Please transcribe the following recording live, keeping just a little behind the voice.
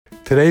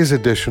Today's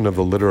edition of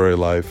The Literary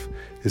Life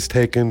is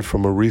taken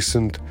from a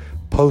recent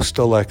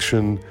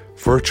post-election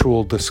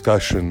virtual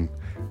discussion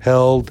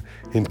held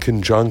in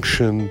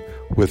conjunction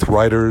with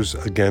Writers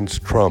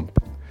Against Trump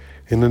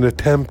in an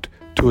attempt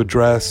to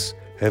address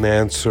and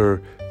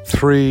answer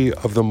three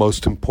of the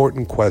most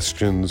important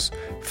questions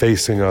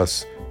facing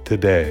us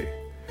today.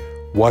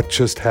 What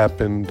just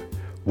happened,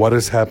 what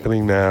is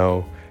happening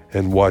now,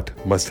 and what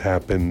must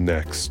happen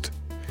next?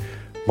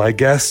 My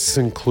guests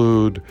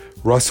include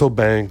Russell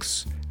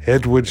Banks,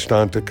 Edwidge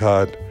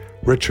Danticat,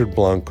 Richard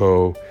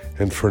Blanco,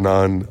 and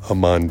Fernand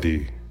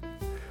Amandi.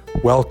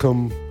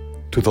 Welcome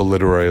to The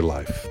Literary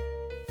Life.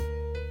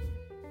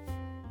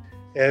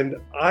 And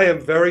I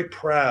am very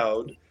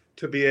proud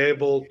to be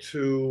able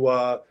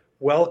to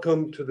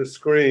welcome to the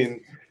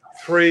screen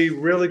three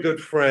really good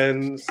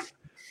friends,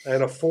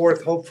 and a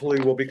fourth hopefully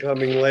will be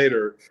coming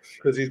later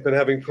because he's been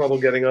having trouble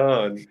getting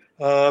on.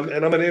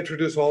 And I'm going to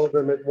introduce all of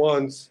them at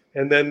once,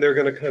 and then they're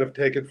going to kind of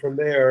take it from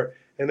there.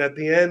 And at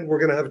the end, we're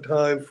going to have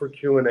time for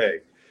Q&A.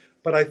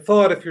 But I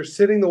thought if you're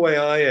sitting the way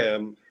I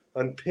am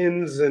on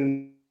pins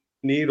and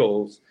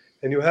needles,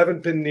 and you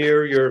haven't been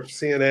near your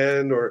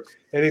CNN or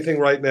anything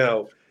right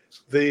now,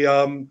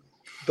 the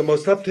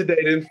most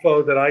up-to-date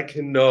info that I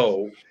can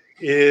know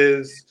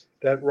is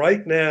that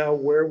right now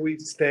where we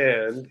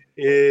stand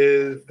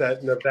is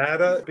that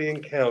Nevada is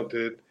being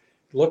counted.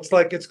 Looks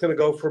like it's going to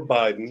go for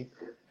Biden.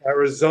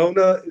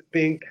 Arizona is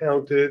being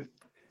counted.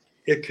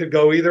 It could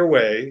go either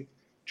way.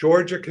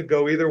 Georgia could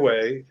go either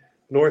way.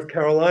 North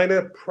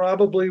Carolina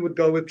probably would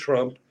go with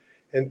Trump.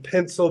 And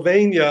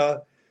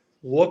Pennsylvania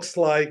looks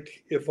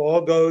like, if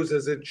all goes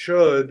as it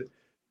should,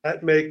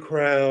 that may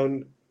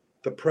crown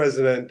the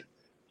president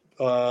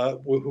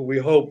who we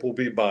hope will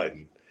be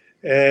Biden.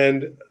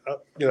 And,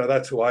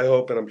 that's who I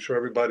hope, and I'm sure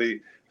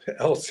everybody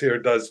else here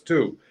does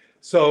too.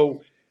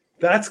 So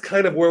that's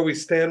kind of where we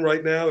stand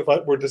right now.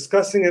 But we're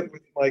discussing it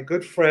with my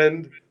good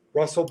friend,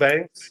 Russell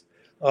Banks.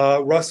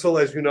 Russell,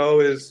 as you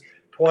know, is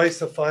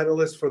twice a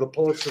finalist for the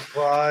Pulitzer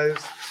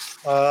Prize.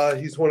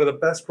 He's one of the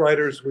best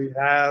writers we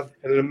have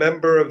and a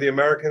member of the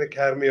American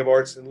Academy of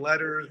Arts and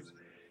Letters.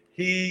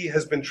 He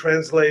has been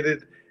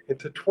translated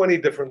into 20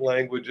 different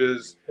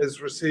languages,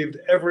 has received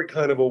every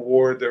kind of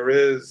award there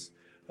is,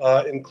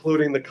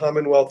 including the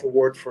Commonwealth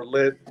Award for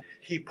Lit.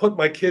 He put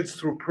my kids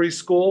through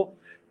preschool,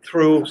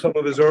 through some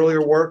of his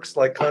earlier works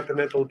like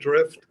Continental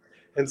Drift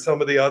and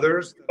some of the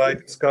others that I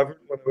discovered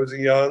when I was a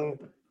young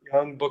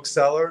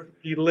bookseller.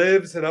 He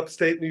lives in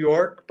upstate New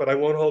York, but I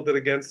won't hold it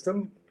against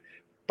him.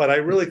 But I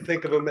really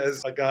think of him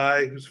as a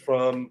guy who's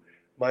from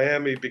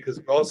Miami because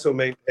he also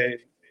maintained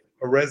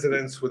a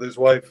residence with his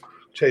wife,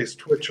 Chase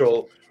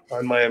Twitchell,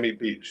 on Miami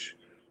Beach.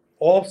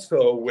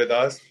 Also with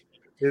us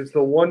is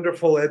the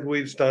wonderful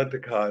Edwidge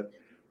Danticat,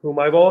 whom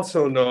I've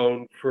also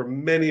known for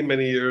many,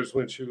 many years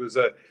when she was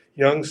a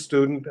young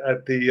student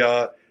at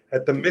the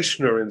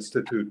Mishner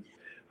Institute.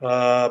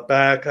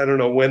 Back, I don't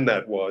know when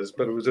that was,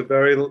 but it was a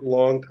very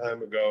long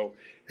time ago.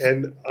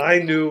 And I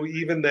knew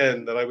even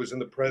then that I was in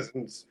the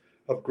presence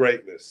of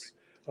greatness.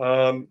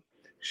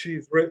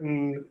 She's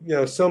written,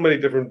 so many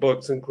different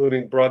books,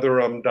 including Brother,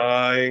 I'm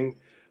Dying.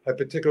 I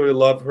particularly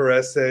love her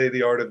essay,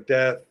 The Art of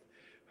Death.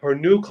 Her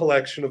new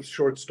collection of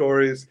short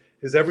stories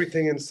is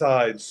Everything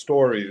Inside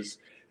Stories.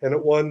 And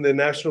it won the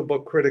National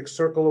Book Critics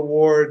Circle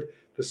Award,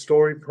 the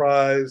Story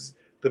Prize,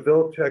 the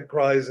Vilcek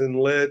Prize in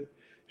Lit.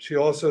 She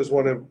also has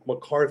won a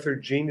MacArthur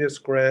Genius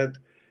Grant,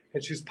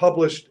 and she's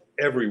published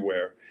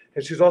everywhere.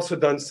 And she's also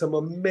done some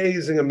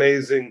amazing,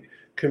 amazing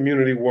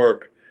community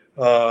work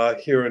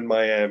here in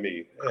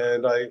Miami.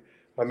 And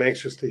I'm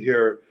anxious to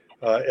hear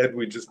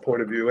Edwidge's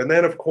point of view. And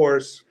then, of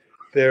course,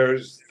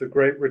 there's the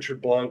great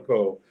Richard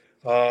Blanco,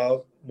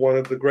 one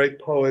of the great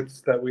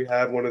poets that we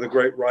have, one of the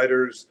great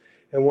writers,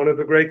 and one of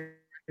the great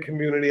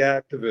community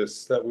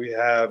activists that we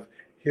have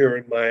here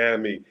in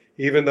Miami,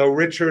 even though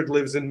Richard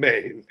lives in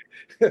Maine.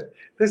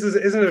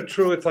 Isn't it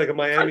true? It's like a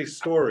Miami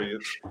story.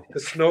 It's the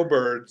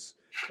snowbirds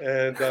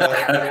and all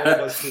of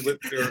us who live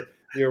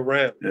near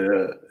Ram.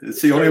 Yeah,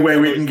 it's the only way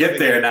we can get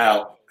there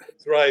now.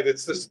 That's right.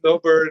 It's the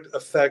snowbird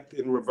effect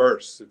in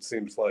reverse, it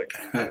seems like.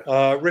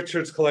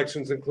 Richard's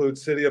collections include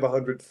City of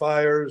 100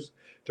 Fires,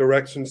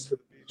 Directions to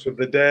the Beach of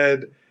the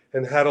Dead,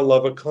 and How to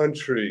Love a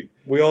Country.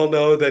 We all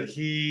know that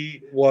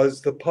he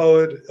was the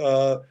poet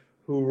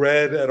who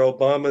read at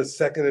Obama's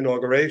second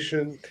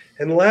inauguration.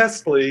 And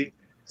lastly,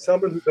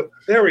 someone who's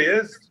there he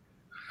is,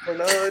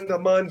 Fernand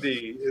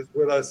Amandi is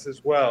with us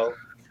as well.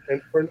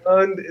 And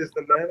Fernand is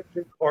the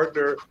managing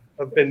partner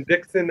of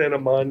Bendixson and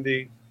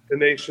Amandi, the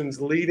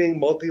nation's leading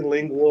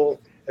multilingual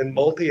and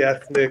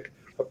multi-ethnic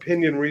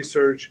opinion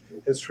research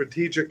and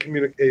strategic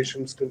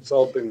communications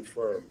consulting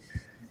firm.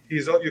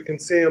 You can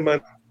see him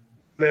on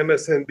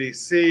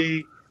MSNBC.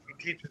 He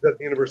teaches at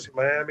the University of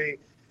Miami,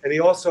 and he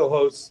also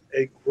hosts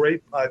a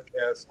great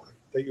podcast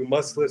that you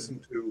must listen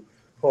to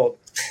called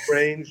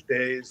Strange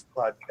Days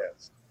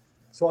Podcast.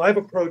 So I've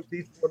approached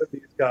each one of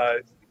these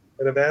guys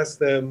and have asked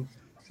them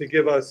to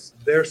give us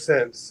their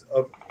sense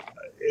of,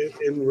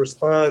 in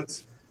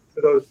response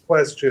to those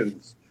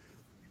questions.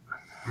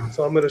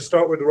 So I'm going to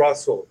start with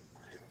Russell.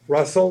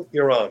 Russell,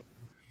 you're on.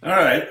 All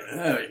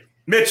right.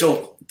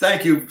 Mitchell,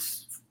 thank you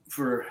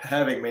for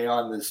having me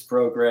on this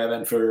program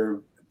and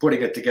for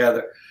putting it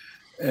together.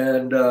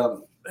 And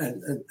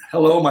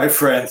hello, my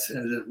friends.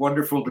 It's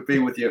wonderful to be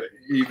with you,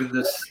 even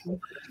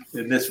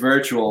in this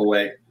virtual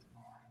way.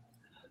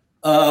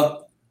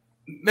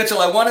 Mitchell,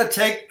 I want to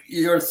take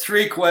your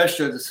three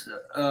questions.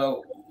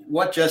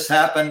 What just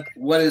happened?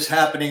 What is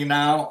happening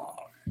now?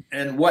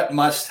 And what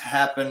must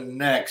happen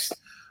next?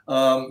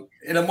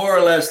 In a more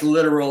or less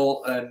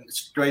literal and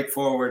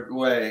straightforward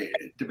way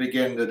to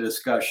begin the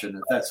discussion,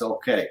 if that's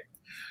okay.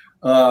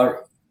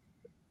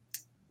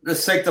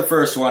 Let's take the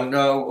first one.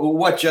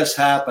 What just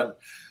happened?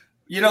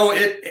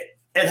 It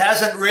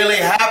hasn't really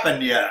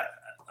happened yet.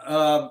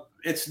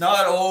 It's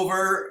not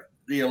over,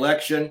 the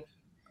election,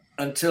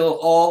 until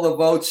all the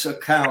votes are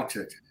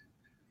counted,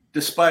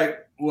 despite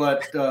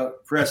what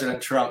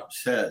President Trump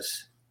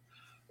says.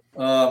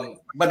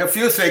 But a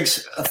few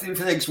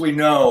things we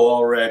know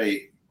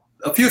already.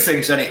 A few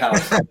things, anyhow,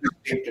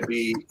 seem to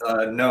be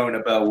known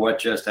about what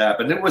just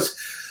happened. It was,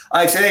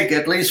 I think,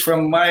 at least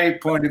from my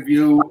point of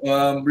view,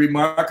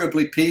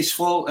 remarkably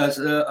peaceful as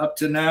up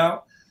to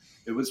now.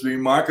 It was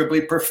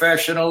remarkably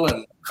professional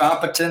and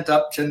competent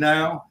up to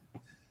now.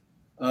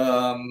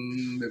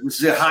 It was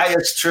the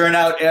highest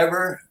turnout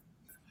ever.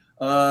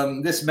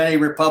 This many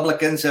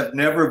Republicans have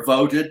never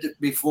voted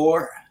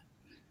before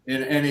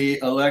in any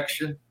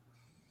election.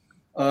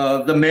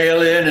 The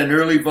mail-in and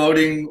early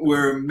voting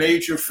were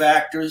major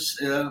factors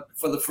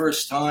for the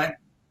first time.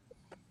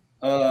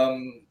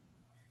 But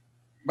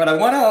I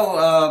want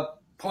to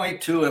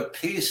point to a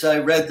piece I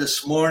read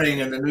this morning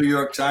in the New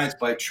York Times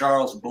by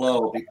Charles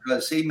Blow,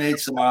 because he made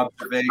some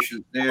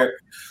observations there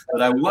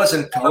that I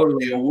wasn't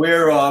totally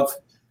aware of,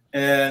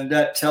 and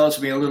that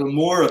tells me a little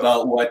more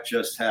about what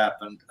just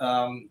happened.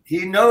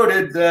 He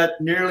noted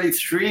that nearly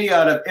 3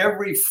 out of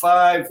every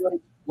 5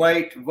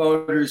 white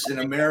voters in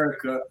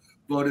America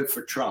voted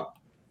for Trump.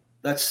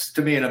 That's,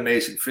 to me, an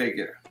amazing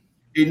figure.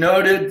 He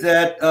noted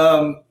that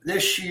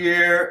this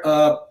year,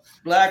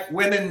 Black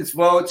women's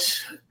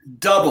votes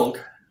doubled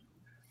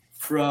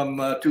from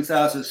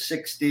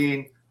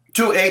 2016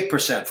 to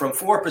 8%, from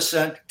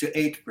 4% to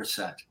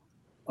 8%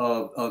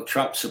 of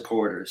Trump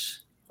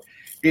supporters.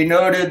 He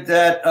noted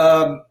that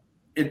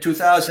in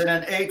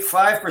 2008,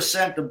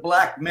 5% of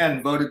Black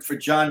men voted for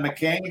John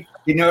McCain.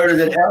 He noted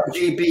that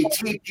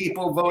LGBT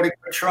people voting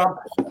for Trump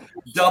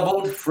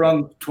doubled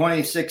from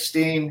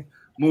 2016,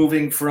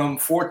 moving from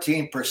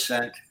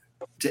 14%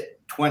 to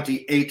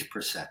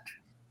 28%.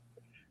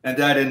 And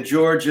that in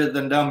Georgia,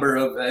 the number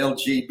of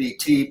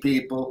LGBT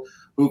people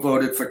who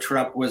voted for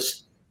Trump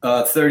was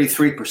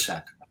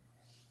 33%.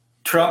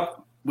 Trump,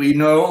 we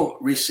know,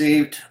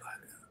 received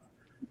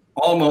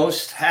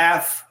almost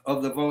half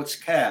of the votes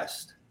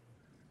cast,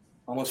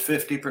 almost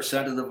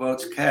 50% of the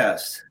votes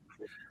cast,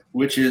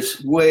 which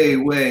is way,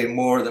 way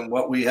more than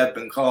what we have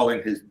been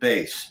calling his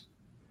base.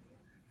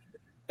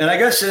 And I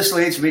guess this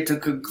leads me to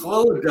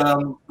conclude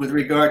with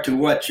regard to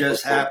what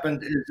just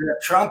happened, is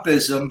that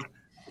Trumpism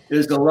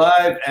is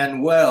alive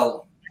and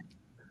well,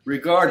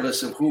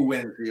 regardless of who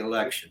wins the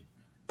election.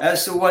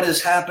 As to what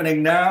is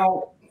happening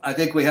now, I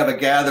think we have a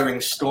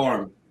gathering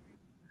storm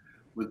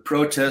with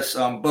protests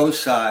on both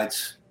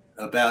sides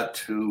about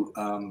to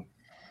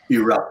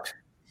erupt.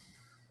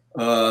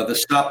 The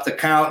Stop the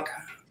Count,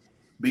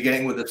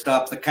 beginning with the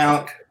Stop the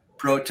Count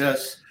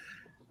protests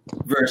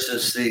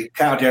versus the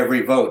Count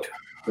Every Vote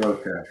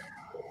protest.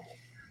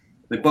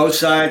 Both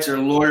sides are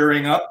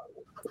lawyering up,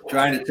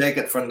 trying to take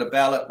it from the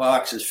ballot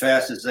box as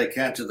fast as they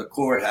can to the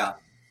courthouse.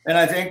 And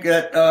I think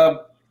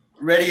that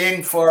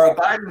readying for a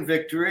Biden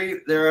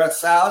victory, there are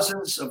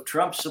thousands of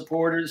Trump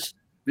supporters,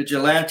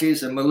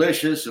 vigilantes, and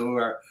militias who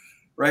are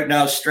right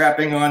now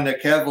strapping on the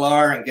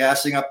Kevlar and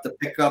gassing up the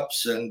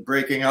pickups and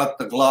breaking out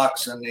the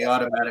Glocks and the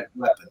automatic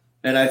weapon.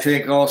 And I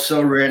think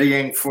also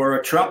readying for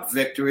a Trump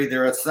victory,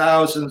 there are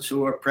thousands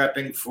who are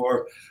prepping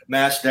for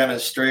mass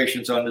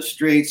demonstrations on the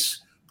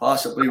streets,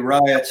 possibly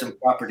riots and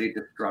property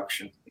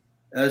destruction.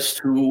 As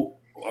to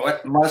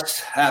what must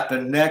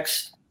happen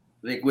next,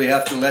 I think we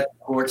have to let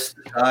the courts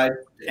decide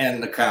to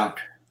end the count.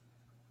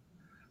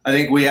 I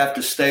think we have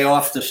to stay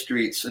off the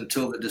streets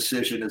until the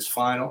decision is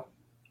final.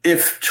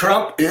 If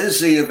Trump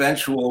is the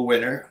eventual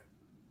winner,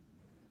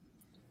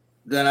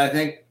 then I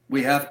think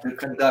we have to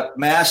conduct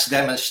mass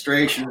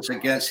demonstrations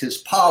against his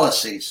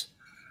policies,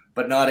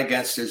 but not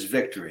against his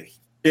victory.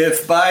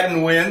 If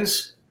Biden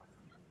wins,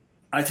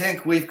 I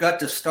think we've got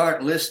to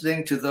start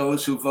listening to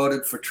those who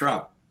voted for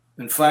Trump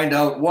and find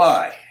out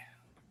why.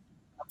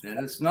 And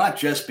it's not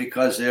just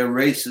because they're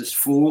racist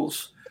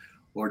fools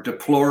or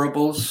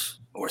deplorables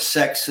or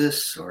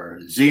sexists or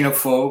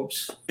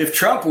xenophobes. If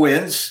Trump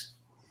wins,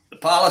 the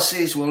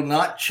policies will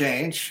not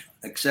change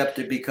except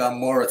to become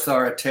more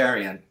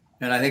authoritarian.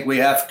 And I think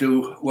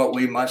what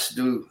we must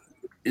do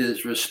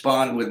is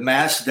respond with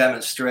mass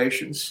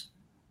demonstrations.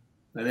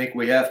 I think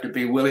we have to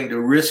be willing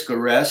to risk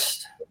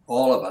arrest,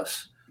 all of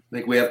us. I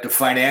think we have to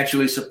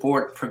financially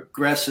support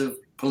progressive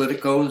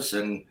politicos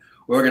and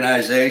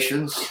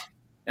organizations.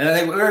 And I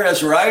think we're,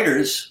 as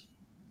writers,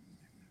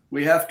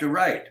 We have to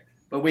write,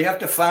 but we have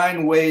to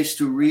find ways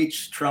to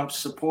reach Trump's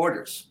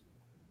supporters,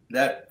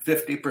 that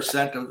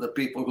 50% of the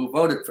people who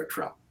voted for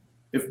Trump.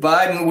 If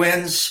Biden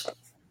wins,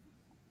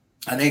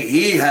 I think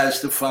he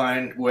has to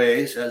find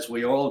ways, as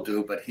we all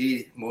do, but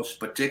he most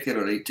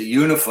particularly, to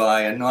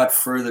unify and not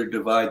further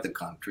divide the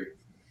country.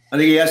 I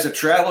think he has to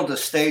travel to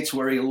states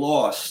where he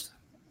lost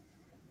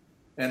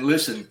and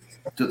listen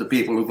to the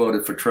people who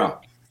voted for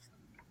Trump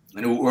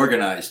and who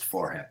organized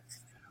for him,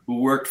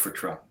 who worked for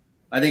Trump.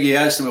 I think he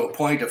has to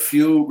appoint a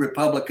few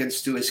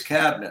Republicans to his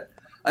cabinet.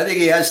 I think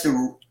he has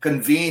to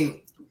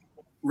convene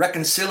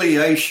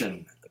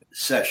reconciliation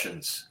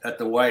sessions at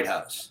the White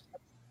House,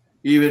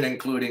 even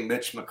including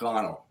Mitch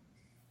McConnell.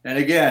 And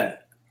again,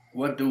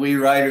 what do we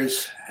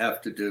writers have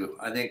to do?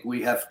 I think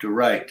we have to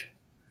write.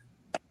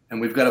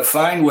 And we've got to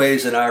find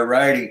ways in our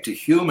writing to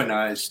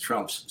humanize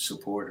Trump's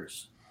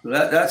supporters. So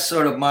that's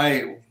sort of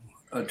my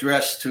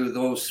address to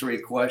those three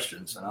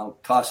questions. And I'll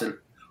toss it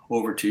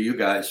over to you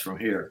guys from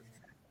here.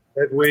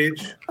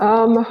 Edwidge?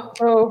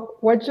 Well,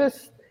 what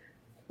just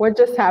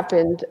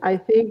happened? I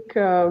think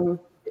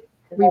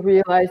we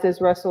realized,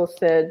 as Russell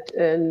said,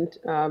 and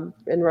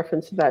in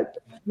reference to that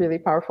really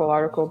powerful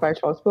article by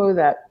Charles Blow,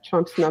 that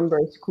Trump's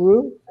numbers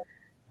grew,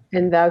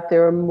 and that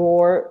there are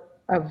more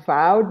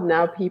avowed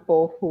now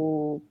people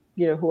who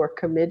are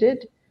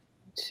committed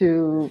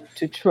to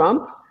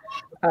Trump.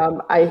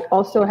 I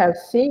also have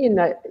seen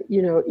that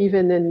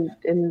even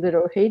in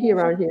Little Haiti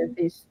around here,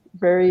 these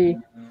very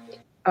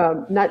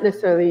not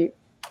necessarily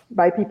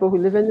by people who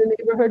live in the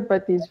neighborhood,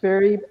 but these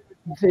very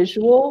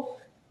visual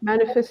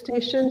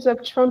manifestations of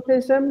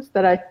Trumpisms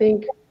that I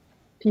think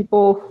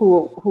people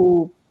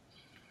who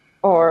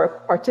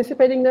are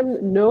participating in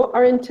them know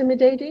are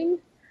intimidating.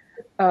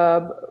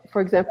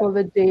 For example,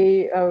 the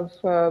day of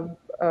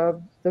the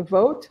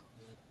vote,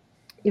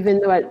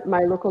 even though at my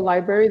local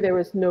library there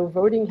was no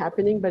voting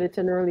happening, but it's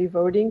an early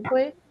voting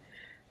place,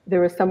 there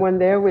was someone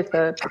there with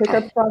a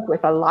pickup truck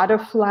with a lot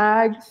of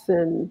flags,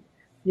 and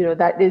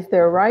that is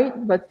their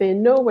right, but they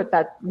know what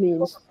that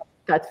means,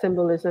 that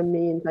symbolism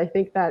means. I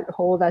think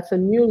that's a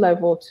new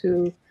level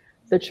to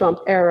the Trump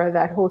era,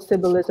 that whole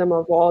symbolism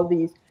of all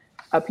these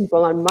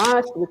people en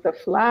masse with the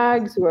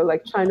flags who are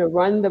like trying to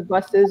run the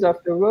buses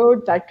off the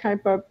road. That kind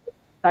of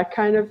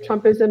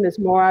Trumpism is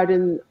more out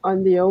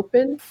on the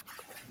open.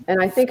 And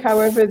I think,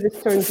 however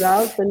this turns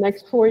out, the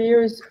next 4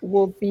 years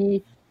will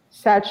be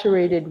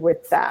saturated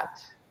with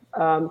that.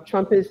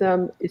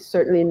 Trumpism is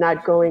certainly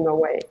not going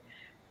away.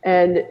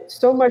 And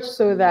so much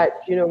so that,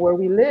 where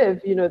we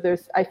live,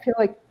 I feel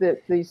like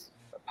these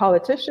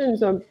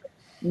politicians are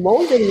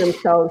molding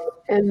themselves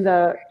in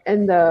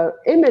the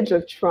image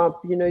of Trump.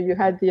 You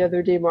had the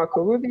other day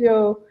Marco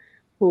Rubio,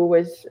 who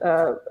was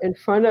in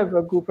front of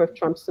a group of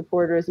Trump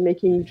supporters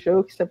making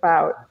jokes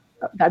about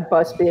that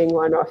bus being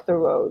run off the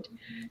road.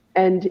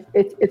 And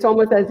it's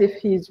almost as if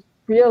he's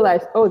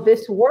realized, oh,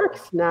 this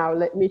works now,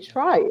 let me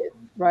try it,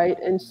 right?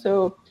 And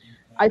so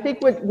I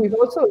think what we've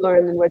also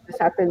learned and what has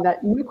happened,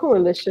 that new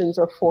coalitions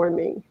are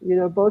forming,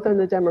 both on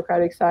the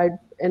Democratic side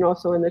and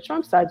also on the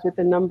Trump side, with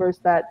the numbers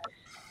that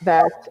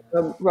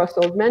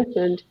Russell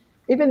mentioned,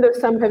 even though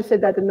some have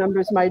said that the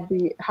numbers might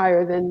be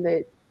higher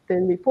than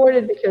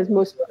reported because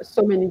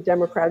so many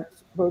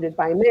Democrats voted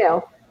by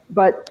mail.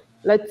 But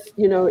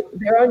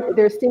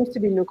there seems to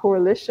be new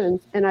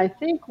coalitions, and I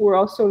think we're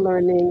also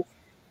learning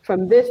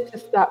from this to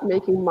stop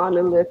making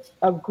monoliths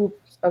of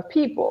groups of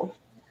people,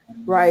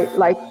 right?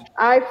 Like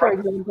I, for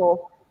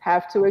example,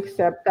 have to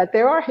accept that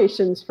there are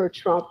Haitians for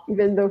Trump,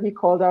 even though he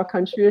called our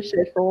country a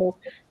shithole,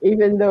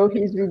 even though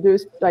he's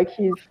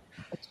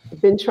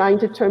been trying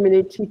to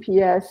terminate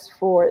TPS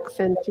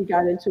since he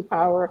got into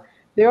power.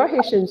 There are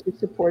Haitians who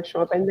support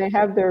Trump, and they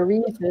have their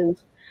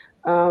reasons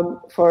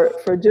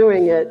for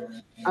doing it.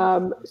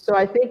 So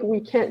I think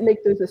we can't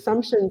make those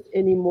assumptions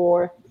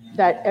anymore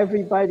that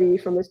everybody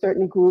from a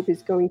certain group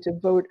is going to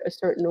vote a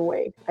certain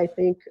way. I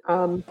think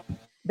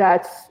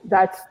that's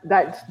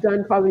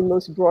done probably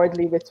most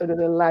broadly with sort of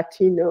the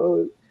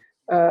Latino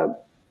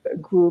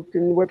group,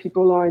 and where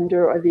people are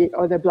under,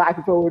 or the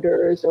Black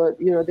voters, or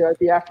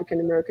the African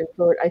American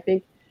vote. I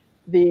think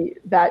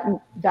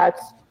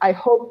I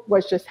hope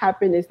what's just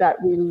happened is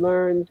that we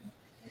learned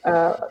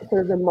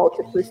sort of the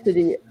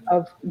multiplicity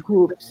of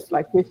groups,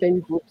 like within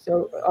groups,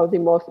 or the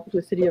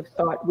multiplicity of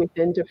thought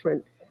within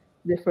different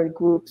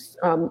groups.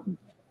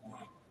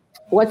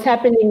 What's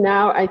happening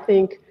now, I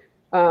think,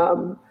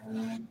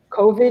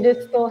 COVID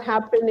is still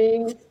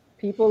happening.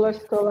 People are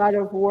still out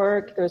of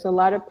work. There's a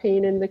lot of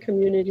pain in the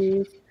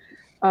communities.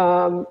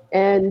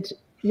 And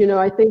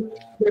I think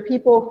there are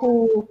people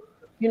who,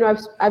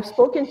 I've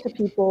spoken to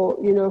people,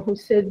 who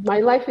said, my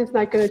life is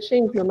not going to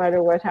change no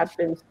matter what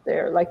happens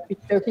there. Like,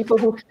 there are people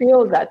who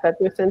feel that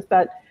there's a sense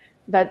that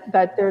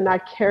they're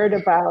not cared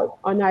about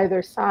on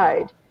either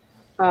side.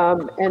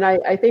 And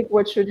I think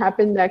what should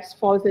happen next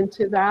falls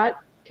into that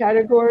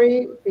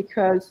category,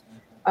 because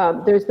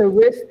there's the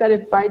risk that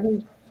if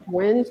Biden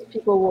wins,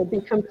 people will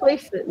be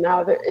complacent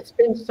now. It's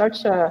been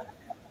such a,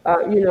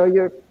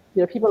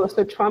 people are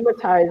so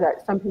traumatized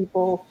that some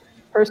people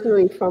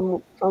personally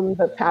from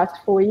the past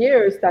 4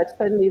 years that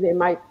suddenly they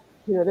might,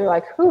 they're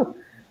like,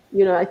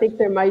 I think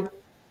there might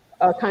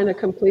a kind of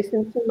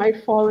complacency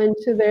might fall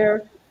into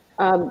there.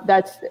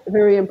 That's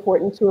very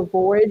important to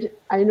avoid.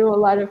 I know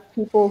a lot of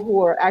people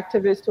who are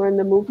activists or in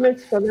the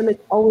movements, for them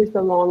it's always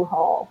the long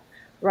haul,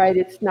 right?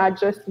 It's not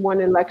just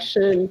one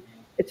election,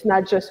 it's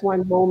not just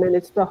one moment,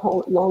 it's the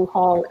whole long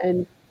haul.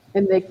 And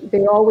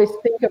they always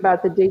think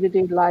about the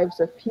day-to-day lives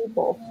of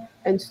people.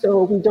 And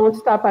so we don't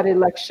stop at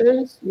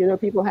elections.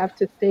 People have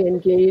to stay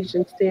engaged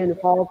and stay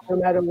involved no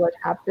matter what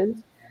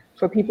happens.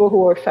 For people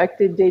who are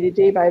affected day to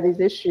day by these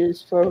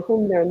issues, for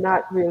whom they're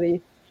not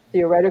really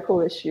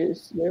theoretical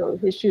issues,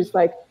 issues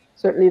like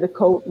certainly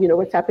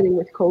what's happening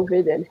with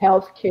COVID and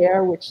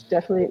healthcare, which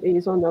definitely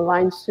is on the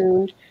line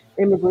soon,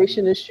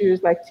 immigration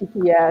issues like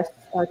TPS,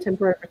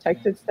 temporary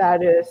protected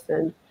status,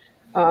 and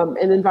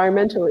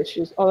environmental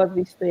issues, all of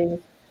these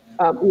things.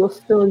 We'll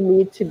still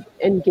need to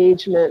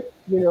engagement,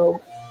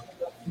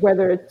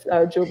 whether it's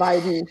Joe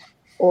Biden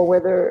or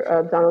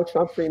whether Donald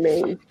Trump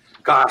remains.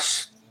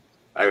 Gosh,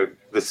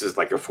 this is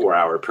like a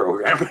 4-hour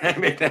program. I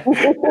mean,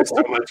 there's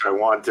so much I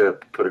want to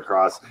put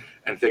across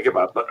and think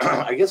about. But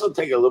I guess I'll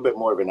take a little bit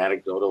more of an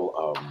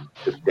anecdotal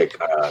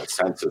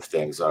sense of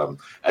things.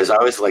 As I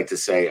always like to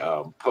say,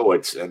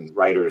 poets and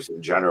writers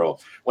in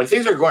general, when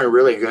things are going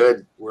really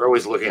good, we're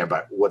always looking at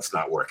what's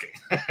not working.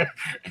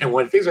 And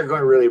when things are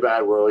going really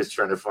bad, we're always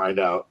trying to find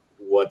out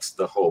what's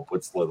the hope,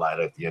 what's the light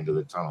at the end of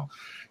the tunnel.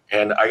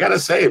 And I got to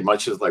say,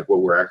 much as like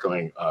what we're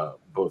echoing,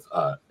 both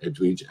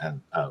Edwidge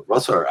and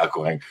Russell are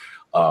echoing,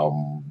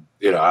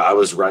 I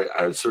was right.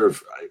 I sort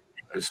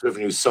of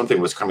knew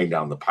something was coming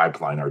down the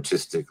pipeline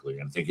artistically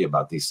and thinking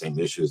about these same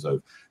issues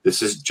of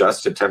this is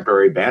just a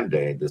temporary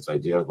Band-Aid. This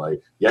idea of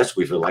like, yes,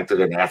 we've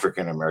elected an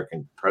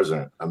African-American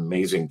president,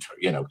 amazing,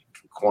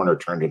 corner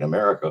turned in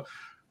America,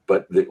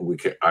 but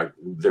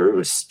there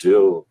was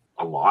still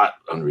a lot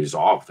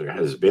unresolved. There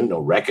has been no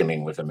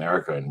reckoning with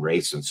America and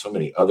race and so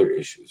many other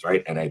issues,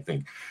 right? And I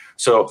think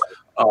so.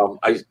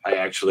 I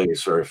actually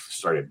sort of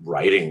started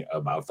writing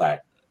about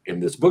that in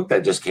this book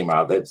that just came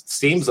out. That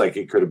seems like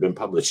it could have been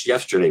published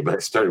yesterday, but I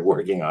started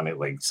working on it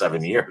like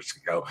 7 years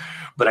ago.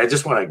 But I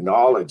just want to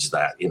acknowledge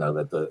that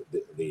that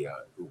the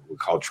we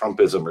call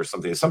Trumpism or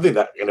something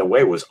that in a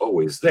way was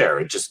always there.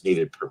 It just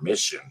needed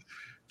permission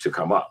to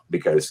come up,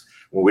 because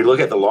when we look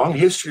at the long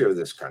history of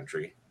this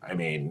country, I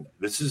mean,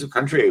 this is a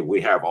country,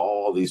 we have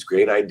all these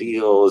great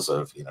ideals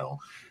of,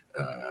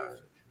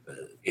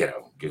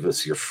 give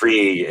us your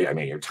free,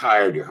 you're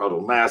tired, your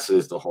huddled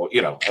masses, the whole,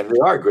 and they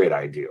are great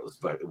ideals.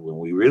 But when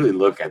we really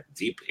look at the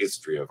deep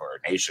history of our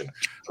nation,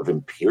 of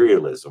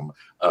imperialism,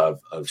 of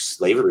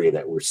slavery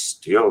that we're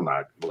still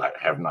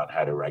have not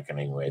had a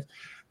reckoning with,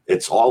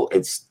 it's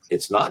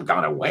not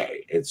gone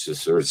away. It's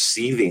just sort of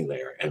seething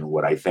there. And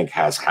what I think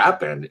has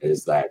happened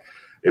is that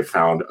it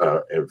found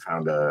a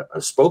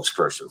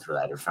spokesperson for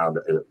that. It found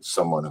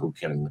someone who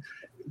can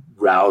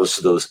rouse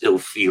those ill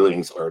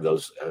feelings or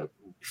those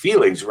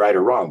feelings, right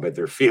or wrong, but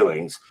they're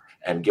feelings,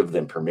 and give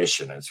them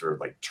permission and sort of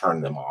like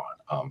turn them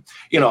on.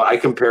 I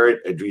compare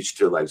it, Edwidge,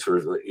 to like sort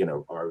of,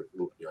 our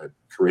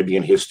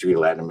Caribbean history,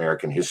 Latin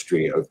American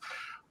history of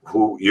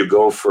who you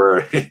go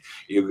for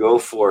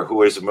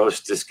who is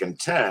most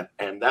discontent.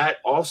 And that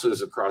also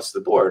is across the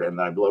board. And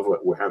I love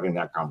what we're having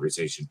that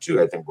conversation too.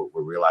 I think what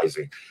we're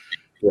realizing,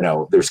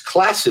 there's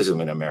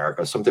classism in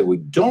America, something we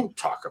don't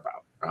talk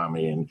about. I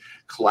mean,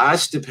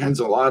 class depends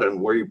a lot on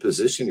where you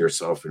position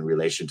yourself in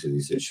relation to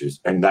these issues.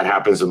 And that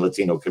happens in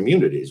Latino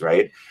communities,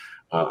 right?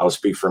 I'll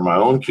speak for my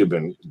own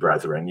Cuban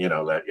brethren,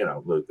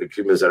 the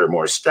Cubans that are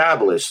more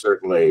established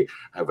certainly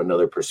have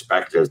another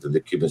perspective than the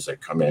Cubans that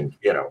come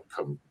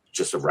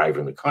just arrive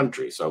in the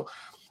country. So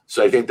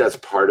I think that's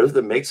part of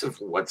the mix of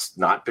what's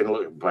not been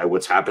looked by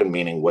what's happened,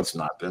 meaning what's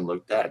not been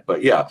looked at.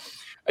 But yeah,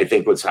 I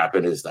think what's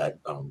happened is that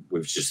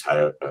we've just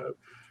had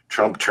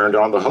Trump turned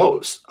on the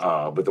hose,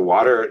 but the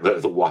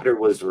water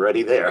was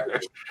already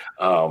there.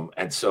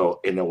 And so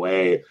in a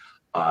way,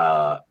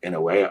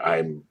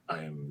 I'm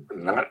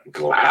not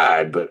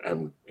glad, but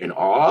I'm in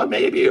awe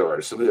maybe,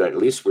 or something that at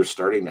least we're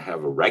starting to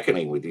have a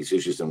reckoning with these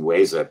issues in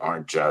ways that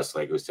aren't just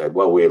like we said,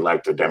 well, we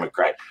elect a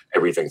Democrat,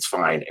 everything's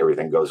fine,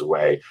 everything goes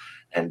away,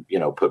 and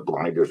put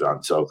blinders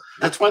on. So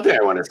that's one thing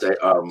I want to say.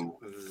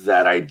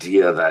 That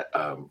idea that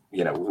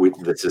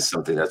this is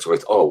something that's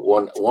worth.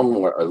 One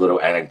more a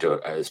little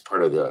anecdote as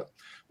part of the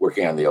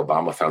working on the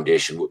Obama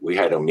Foundation. We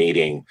had a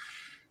meeting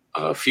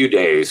a few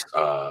days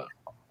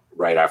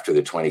right after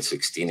the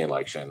 2016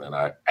 election. And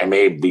I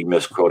may be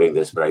misquoting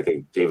this, but I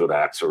think David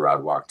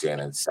Axelrod walked in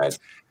and said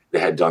they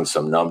had done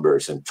some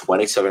numbers, and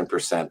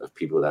 27% of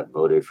people that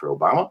voted for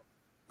Obama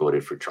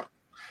voted for Trump.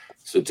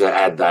 So to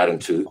add that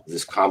into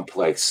this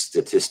complex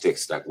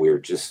statistics that we're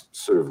just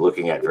sort of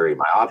looking at very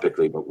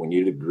myopically, but when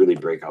you really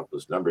break out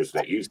those numbers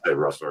that you said,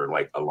 Russell, are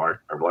like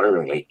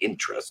alarmingly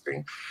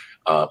interesting,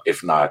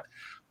 if not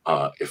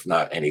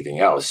anything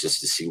else, just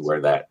to see where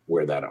that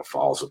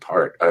falls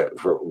apart,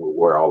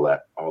 where all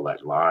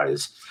that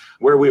lies.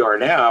 Where we are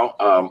now,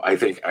 I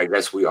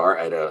guess we are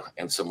at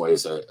in some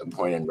ways a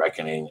point in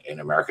reckoning in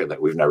America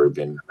that we've never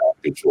been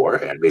before,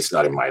 at least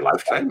not in my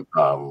lifetime.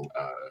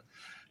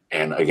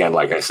 And again,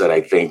 like I said,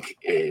 I think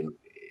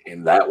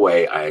in that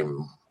way,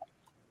 I'm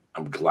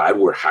glad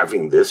we're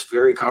having this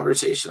very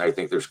conversation. I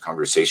think there's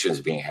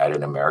conversations being had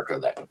in America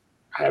that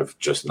have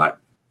just not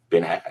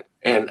been had.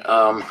 And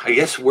I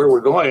guess where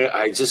we're going,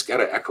 I just got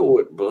to echo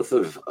what both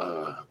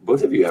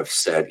of you have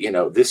said.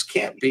 This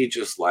can't be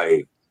just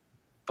like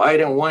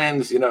Biden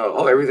wins.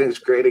 Everything's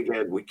great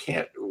again. We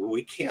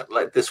can't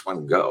let this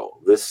one go.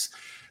 This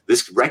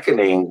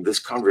reckoning, this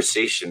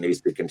conversation needs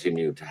to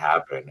continue to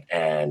happen.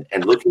 And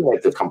looking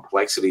at the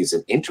complexities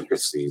and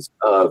intricacies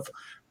of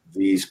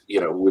these,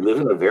 we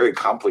live in a very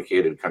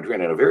complicated country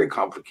and in a very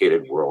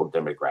complicated world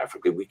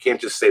demographically. We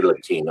can't just say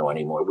Latino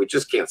anymore. We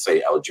just can't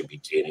say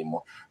LGBT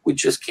anymore. We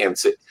just can't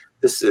say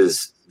this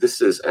is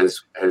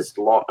as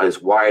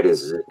wide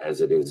as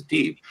it is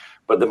deep.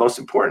 But the most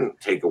important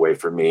takeaway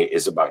for me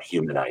is about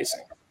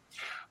humanizing.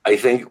 I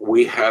think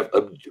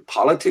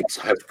politics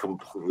have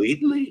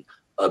completely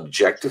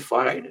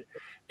objectified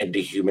and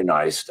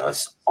dehumanized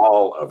us,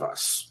 all of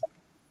us,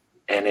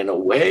 and in a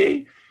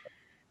way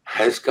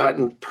has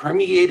gotten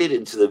permeated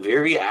into the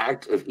very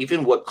act of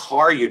even what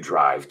car you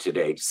drive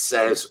today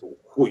says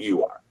who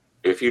you are.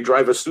 If you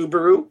drive a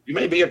Subaru, you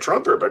may be a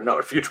Trumper, but no,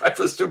 if you drive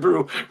a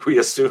Subaru, we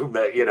assume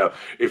that,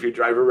 if you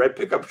drive a red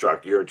pickup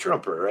truck, you're a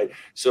Trumper, right?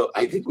 So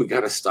I think we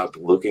got to stop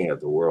looking at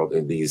the world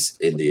in these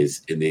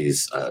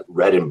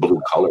red and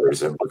blue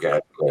colors and look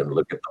at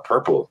the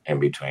purple in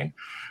between.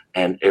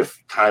 And if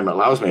time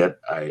allows me,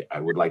 I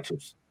would like to,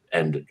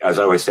 and as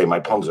I always say, my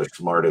poems are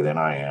smarter than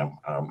I am.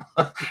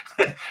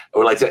 I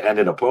would like to end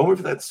in a poem, if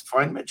that's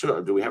fine,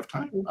 Mitchell. Do we have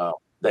time?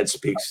 That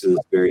speaks to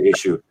this very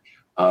issue.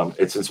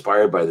 It's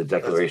inspired by the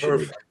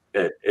Declaration.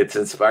 It's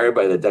inspired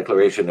by the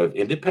Declaration of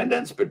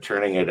Independence, but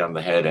turning it on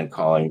the head and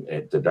calling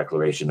it the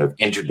Declaration of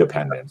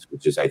Interdependence,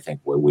 which is, I think,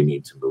 where we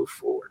need to move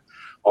forward.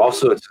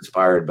 Also, it's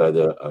inspired by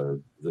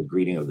the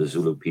greeting of the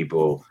Zulu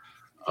people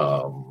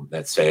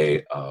that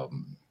say,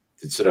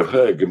 instead of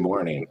 "hey, good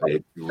morning,"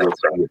 they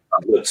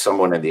look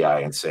someone in the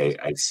eye and say,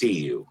 "I see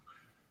you,"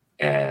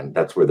 and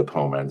that's where the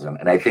poem ends.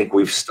 And I think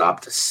we've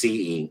stopped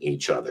seeing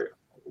each other.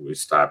 We're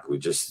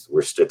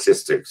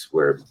statistics.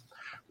 We're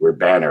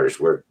banners.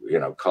 We're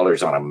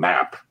colors on a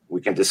map.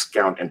 We can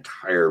discount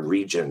entire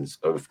regions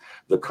of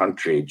the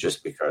country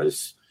just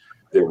because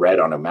they're red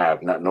on a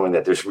map, not knowing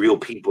that there's real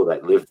people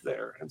that live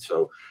there. And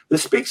so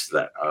this speaks to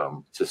that,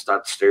 to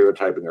stop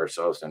stereotyping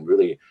ourselves and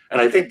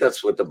I think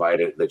that's what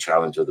the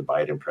challenge of the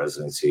Biden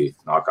presidency,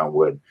 knock on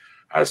wood,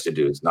 has to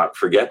do, is not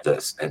forget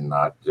this and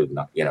not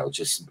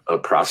just a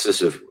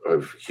process of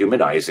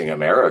humanizing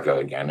America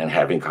again and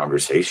having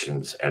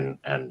conversations and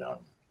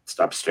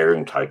stop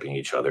stereotyping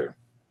each other.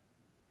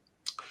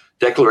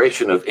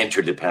 Declaration of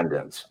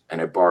Interdependence,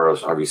 and it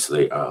borrows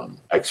obviously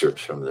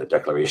excerpts from the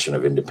Declaration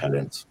of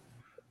Independence.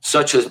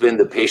 Such has been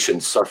the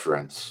patient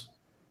sufferance,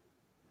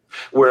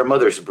 where a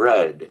mother's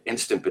bread,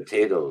 instant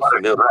potatoes,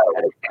 milk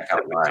at a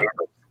checkout line,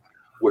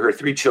 where her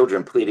 3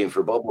 children pleading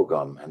for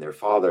bubblegum and their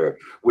father,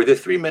 where the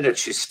 3 minutes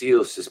she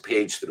steals his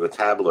page through a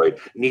tabloid,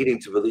 needing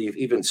to believe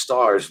even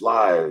stars'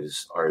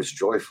 lives are as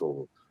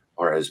joyful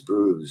or as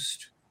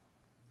bruised.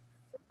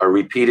 Our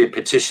repeated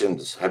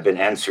petitions have been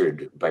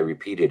answered by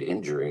repeated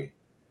injury.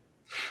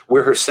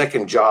 Where her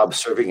second job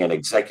serving an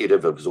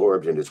executive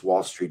absorbed in his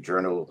Wall Street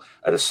Journal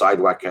at a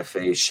sidewalk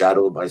cafe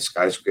shadowed by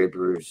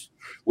skyscrapers,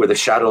 where the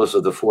shadows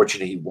of the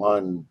fortune he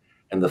won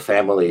and the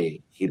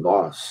family he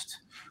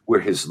lost, where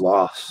his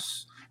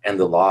loss and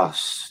the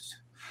lost,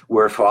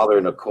 where a father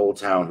in a coal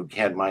town who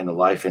can't mind the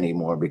life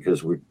anymore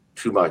because we're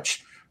too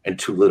much and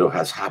too little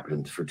has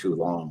happened for too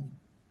long.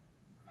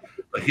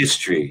 A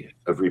history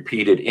of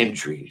repeated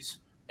injuries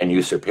and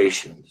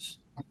usurpations,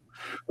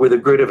 where the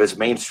grid of his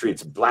main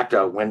streets blacked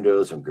out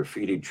windows and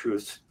graffitied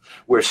truths,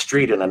 where a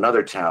street in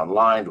another town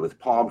lined with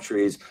palm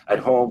trees, at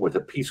home with a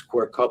Peace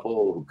Corps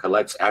couple who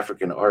collects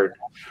African art,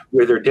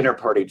 where their dinner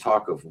party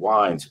talk of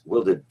wines,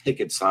 wilted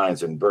picket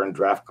signs and burned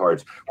draft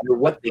cards, where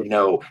what they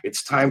know,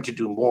 it's time to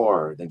do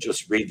more than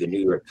just read the New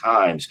York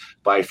Times,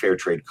 buy fair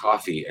trade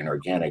coffee and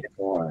organic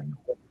corn.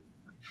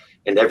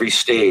 In every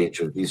stage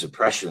of these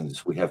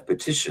oppressions, we have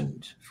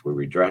petitioned for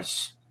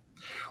redress.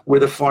 Where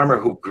the farmer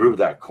who grew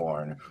that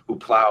corn, who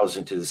plows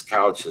into his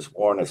couch as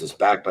worn as his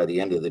back by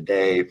the end of the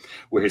day,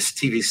 where his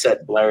TV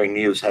set blaring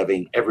news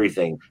having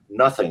everything,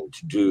 nothing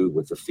to do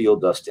with the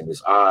field dust in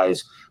his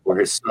eyes, where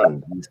his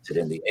son nested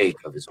in the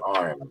ache of his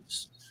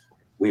arms.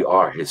 We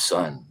are his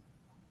son.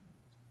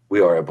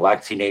 We are a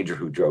Black teenager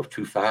who drove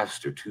too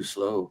fast or too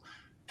slow,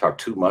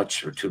 talked too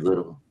much or too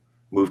little,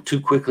 moved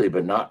too quickly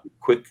but not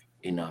quick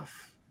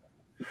enough.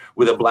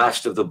 With a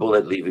blast of the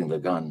bullet leaving the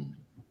gun,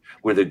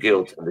 with the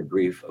guilt and the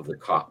grief of the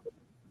cop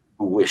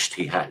who wished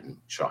he hadn't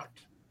shot.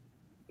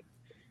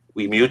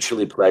 We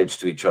mutually pledge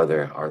to each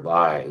other our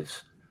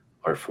lives,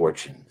 our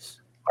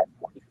fortunes,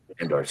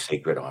 and our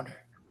sacred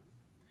honor.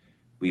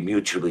 We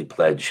mutually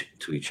pledge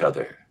to each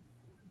other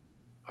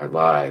our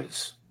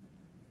lives,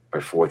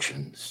 our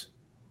fortunes,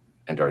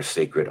 and our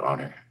sacred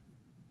honor.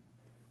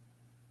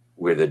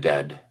 We're the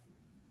dead,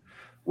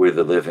 we're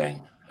the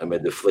living,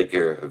 amid the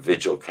flicker of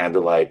vigil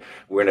candlelight.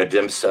 We're in a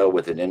dim cell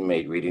with an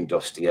inmate reading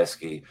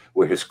Dostoevsky,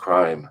 where his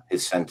crime,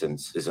 his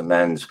sentence, his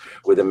amends,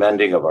 where the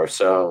mending of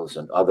ourselves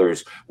and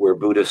others, where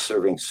Buddhists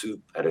serving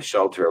soup at a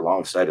shelter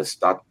alongside a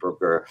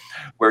stockbroker,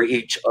 where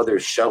each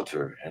other's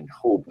shelter and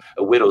hope,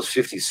 a widow's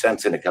 50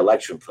 cents in a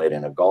collection plate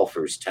and a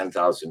golfer's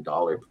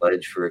 $10,000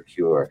 pledge for a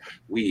cure.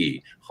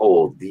 We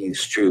hold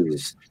these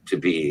truths to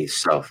be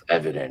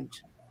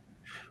self-evident.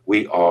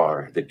 We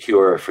are the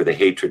cure for the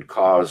hatred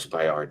caused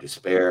by our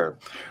despair.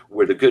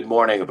 We're the good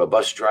morning of a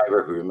bus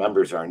driver who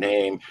remembers our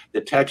name,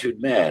 the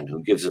tattooed man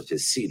who gives us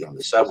his seat on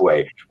the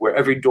subway, where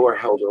every door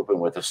held open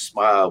with a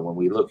smile when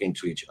we look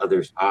into each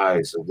other's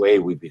eyes, the way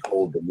we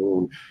behold the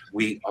moon.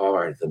 We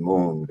are the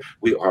moon.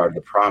 We are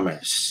the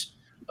promise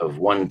of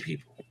one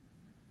people,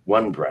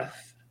 one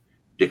breath,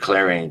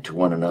 declaring to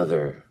one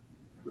another,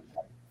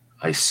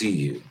 I see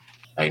you,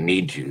 I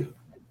need you,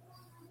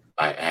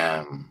 I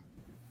am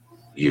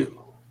you.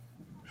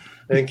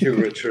 Thank you,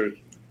 Richard.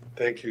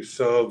 Thank you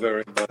so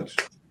very much.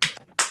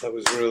 That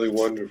was really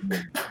wonderful.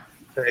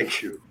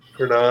 Thank you.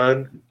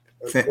 Fernand.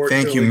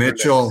 Thank you,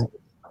 Mitchell.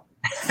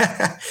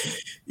 I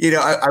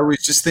was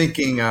just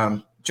thinking,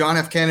 John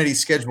F. Kennedy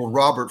scheduled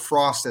Robert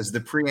Frost as the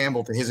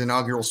preamble to his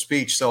inaugural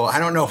speech. So I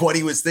don't know what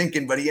he was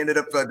thinking, but he ended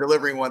up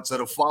delivering one. So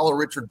to follow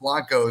Richard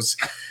Blanco's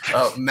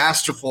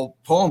masterful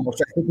poem, which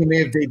I think he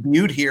may have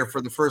debuted here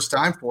for the first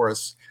time for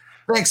us.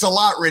 Thanks a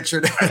lot,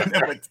 Richard.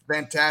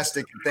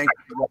 Fantastic. And thank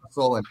you,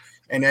 Russell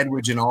and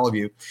Edwidge and all of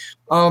you.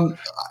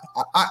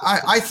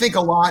 I think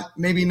a lot,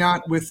 maybe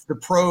not with the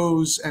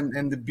prose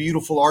and the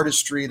beautiful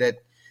artistry that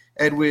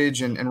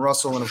Edwidge and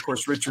Russell and, of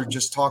course, Richard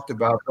just talked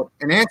about. But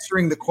in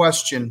answering the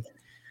question,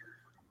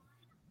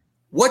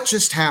 what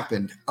just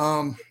happened?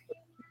 Let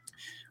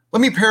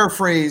me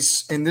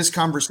paraphrase in this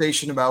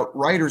conversation about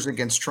writers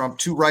against Trump,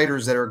 two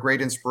writers that are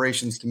great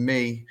inspirations to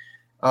me.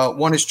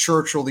 One is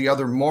Churchill, the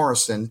other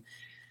Morrison.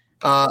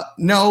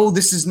 No,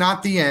 this is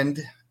not the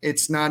end.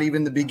 It's not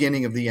even the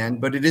beginning of the end,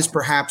 but it is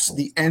perhaps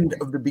the end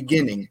of the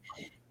beginning.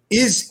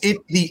 Is it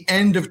the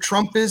end of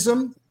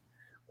Trumpism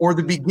or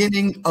the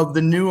beginning of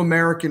the new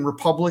American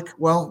Republic?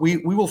 Well, we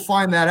will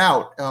find that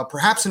out,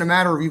 perhaps in a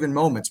matter of even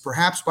moments.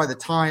 Perhaps by the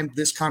time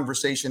this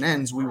conversation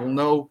ends, we will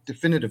know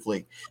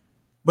definitively.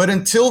 But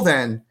until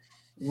then,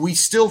 we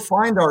still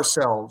find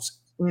ourselves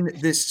in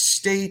this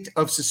state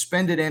of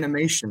suspended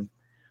animation,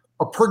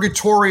 a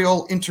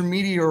purgatorial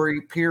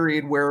intermediary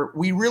period where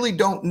we really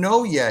don't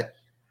know yet,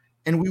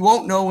 and we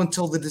won't know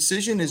until the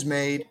decision is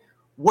made,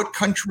 what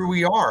country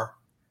we are.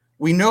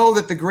 We know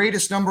that the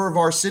greatest number of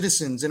our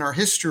citizens in our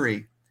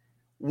history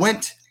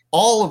went,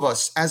 all of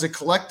us as a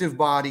collective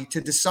body,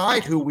 to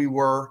decide who we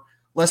were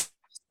less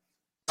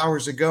than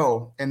hours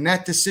ago. And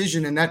that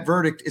decision and that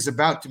verdict is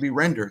about to be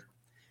rendered.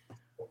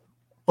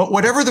 But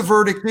whatever the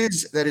verdict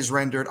is that is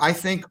rendered, I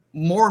think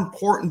more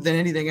important than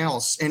anything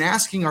else, in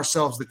asking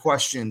ourselves the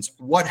questions,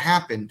 what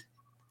happened?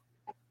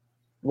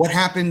 What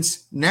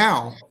happens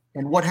now?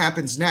 And what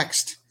happens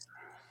next?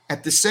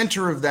 At the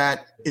center of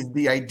that is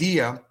the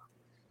idea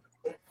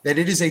that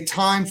it is a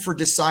time for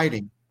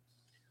deciding.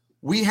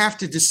 We have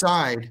to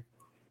decide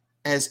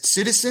as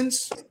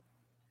citizens,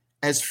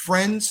 as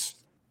friends,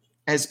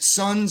 as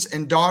sons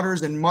and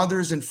daughters and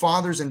mothers and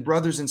fathers and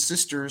brothers and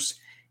sisters,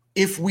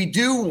 if we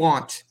do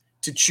want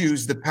to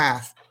choose the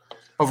path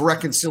of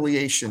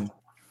reconciliation.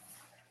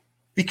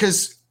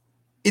 Because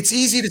it's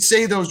easy to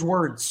say those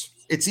words.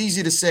 It's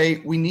easy to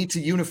say we need to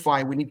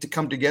unify, we need to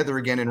come together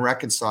again and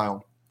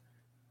reconcile.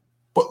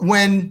 But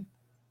when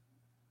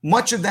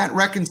much of that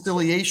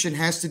reconciliation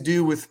has to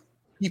do with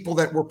people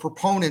that were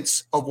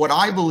proponents of what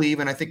I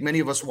believe, and I think many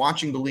of us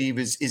watching believe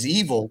is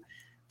evil,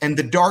 and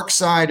the dark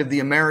side of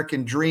the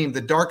American dream, the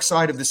dark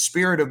side of the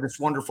spirit of this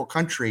wonderful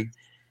country,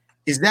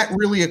 is that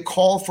really a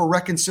call for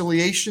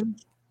reconciliation?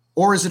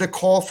 Or is it a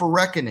call for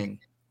reckoning?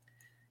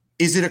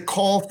 Is it a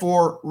call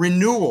for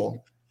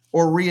renewal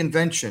or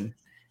reinvention?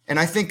 And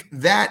I think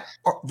that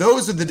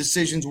those are the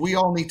decisions we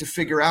all need to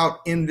figure out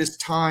in this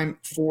time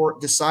for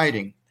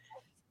deciding.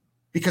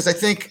 Because I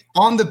think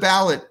on the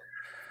ballot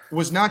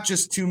was not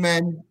just two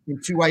men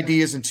and two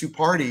ideas and two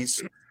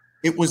parties.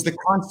 It was the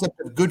concept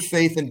of good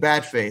faith and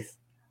bad faith.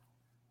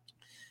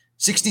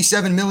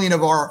 67 million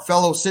of our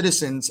fellow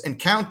citizens and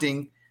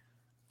counting,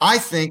 I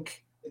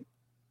think,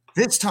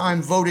 this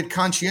time voted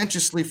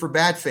conscientiously for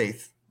bad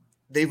faith.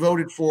 They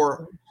voted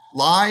for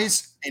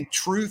lies and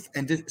truth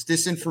and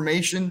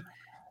disinformation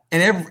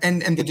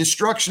and the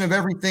destruction of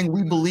everything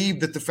we believe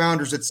that the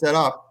founders had set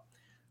up.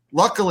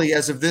 Luckily,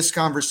 as of this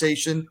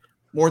conversation,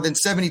 more than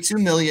 72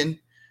 million,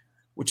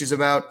 which is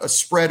about a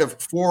spread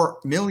of 4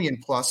 million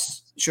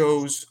plus,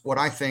 chose what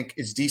I think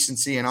is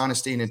decency and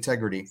honesty and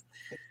integrity.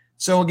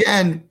 So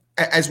again,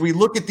 as we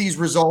look at these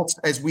results,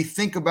 as we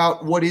think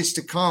about what is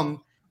to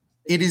come,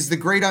 it is the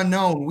great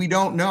unknown. We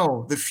don't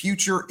know. The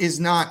future is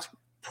not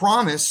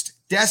promised.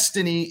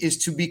 Destiny is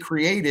to be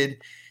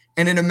created.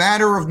 And in a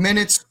matter of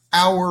minutes,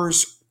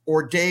 hours,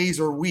 or days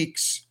or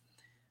weeks,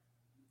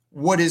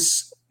 what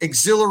is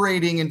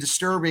exhilarating and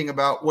disturbing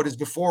about what is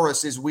before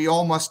us is we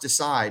all must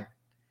decide.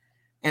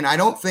 And I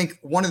don't think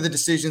one of the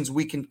decisions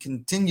we can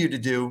continue to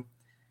do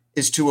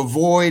is to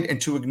avoid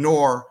and to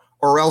ignore,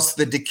 or else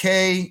the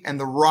decay and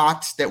the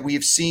rot that we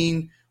have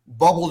seen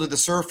bubble to the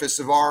surface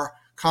of our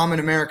common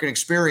American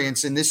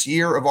experience in this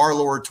year of our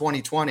Lord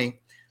 2020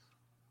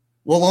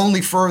 will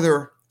only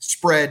further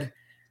spread,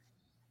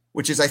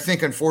 which is, I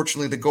think,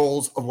 unfortunately, the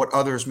goals of what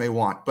others may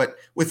want. But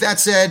with that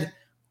said,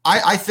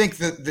 I think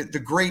that the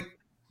great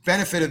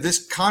benefit of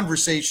this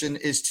conversation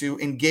is to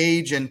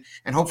engage and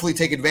hopefully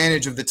take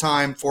advantage of the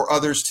time for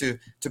others to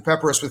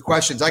pepper us with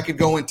questions. I could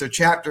go into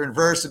chapter and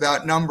verse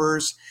about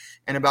numbers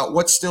and about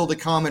what's still to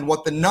come and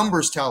what the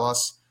numbers tell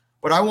us.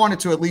 But I wanted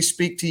to at least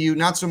speak to you,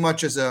 not so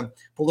much as a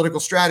political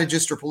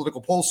strategist or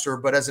political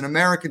pollster, but as an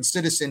American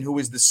citizen who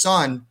is the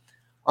son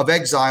of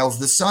exiles,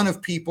 the son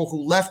of people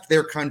who left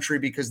their country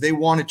because they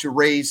wanted to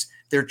raise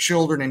their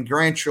children and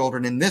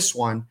grandchildren in this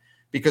one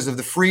because of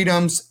the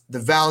freedoms, the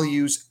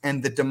values,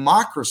 and the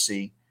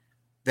democracy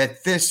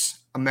that this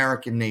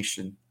American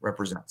nation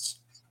represents.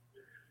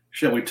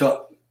 Shall we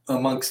talk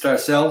amongst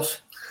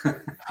ourselves?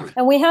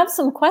 And we have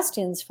some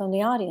questions from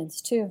the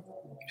audience, too.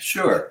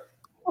 Sure.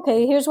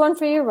 Okay, here's one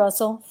for you,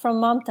 Russell, from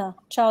Mamta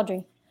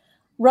Chowdhury.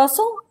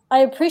 Russell, I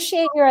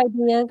appreciate your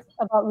ideas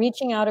about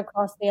reaching out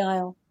across the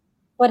aisle,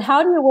 but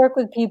how do you work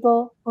with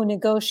people who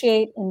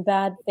negotiate in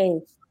bad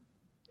faith?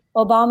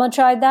 Obama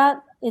tried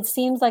that. It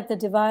seems like the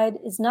divide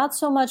is not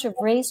so much of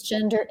race,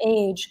 gender,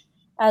 age,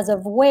 as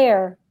of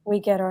where we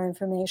get our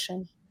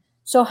information.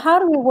 So how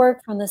do we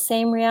work from the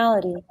same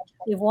reality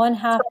if one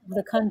half of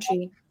the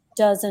country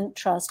doesn't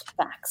trust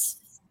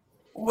facts?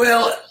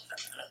 Well,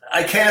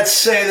 I can't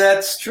say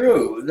that's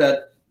true,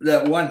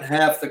 that one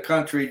half the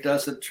country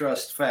doesn't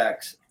trust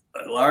facts.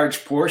 A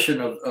large portion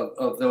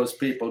of those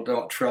people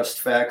don't trust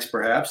facts,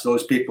 perhaps,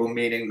 those people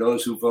meaning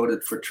those who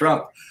voted for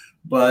Trump.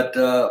 But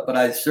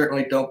I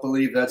certainly don't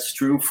believe that's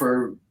true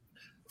for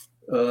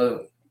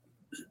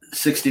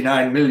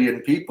 69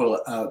 million people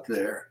out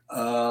there.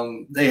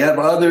 They have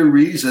other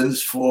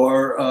reasons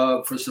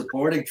for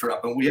supporting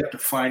Trump, and we have to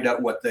find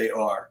out what they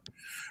are.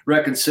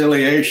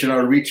 Reconciliation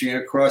or reaching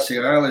across the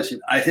aisle,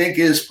 I think,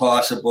 is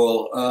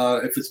possible.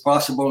 If it's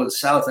possible in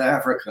South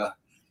Africa,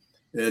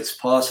 it's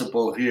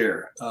possible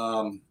here.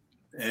 But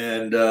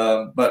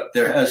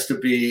there has to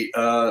be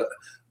a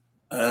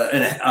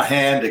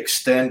hand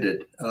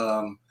extended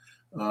from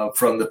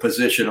the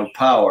position of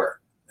power,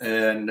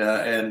 and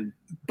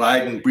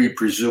Biden, we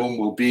presume,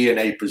 will be in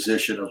a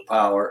position of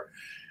power,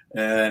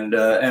 and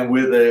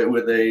with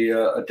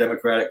a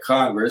Democratic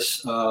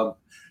Congress,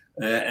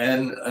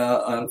 and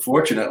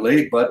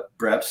unfortunately, but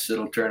perhaps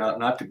it'll turn out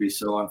not to be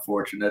so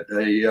unfortunate,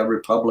 a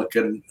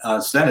Republican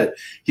Senate.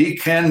 He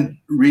can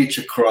reach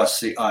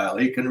across the aisle.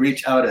 He can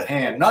reach out a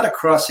hand, not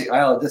across the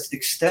aisle, just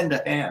extend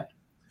a hand.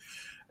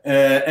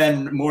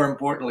 And more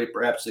importantly,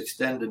 perhaps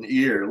extend an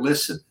ear,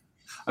 listen.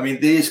 I mean,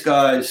 these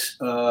guys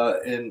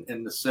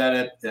in the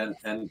Senate and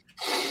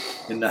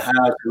in the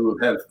House who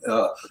have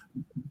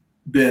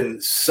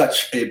been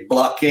such a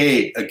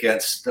blockade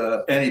against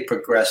any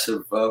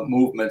progressive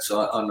movements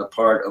on the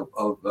part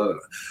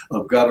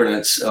of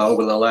governance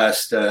over the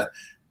last,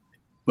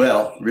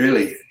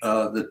 really,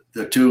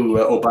 the two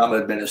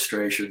Obama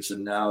administrations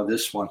and now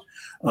this one.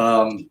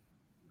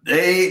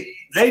 They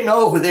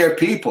know who their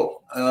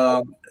people,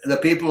 the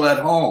people at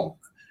home.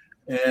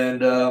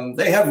 And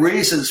they have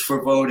reasons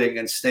for voting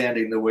and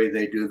standing the way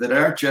they do that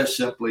aren't just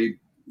simply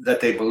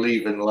that they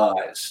believe in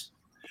lies.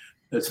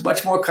 It's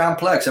much more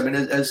complex. I mean,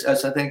 as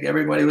I think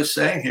everybody was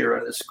saying here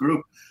in this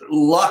group,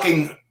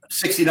 locking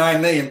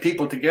 69 million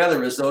people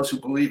together as those who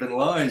believe in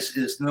lies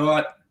is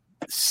not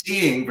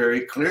seeing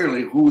very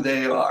clearly who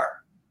they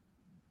are.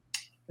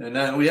 And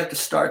then we have to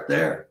start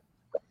there.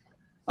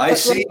 I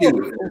see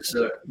you, as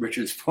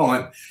Richard's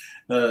poem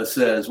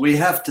says. We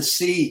have to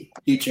see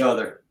each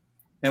other,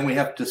 and we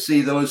have to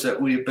see those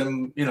that we've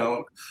been,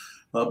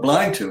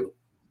 blind to.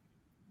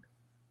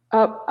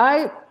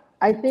 I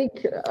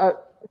think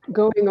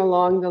going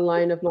along the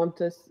line of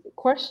Mamta's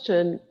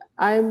question,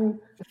 I'm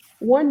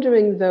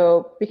wondering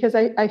though, because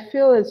I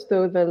feel as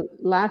though the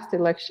last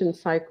election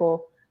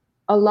cycle,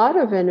 a lot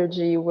of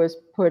energy was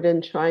put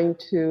in trying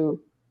to,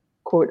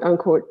 quote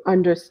unquote,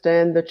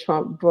 understand the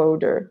Trump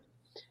voter.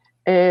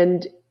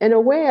 And in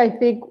a way, I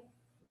think,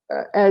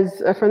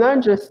 as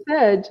Fernand just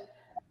said,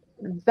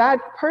 that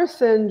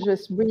person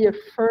just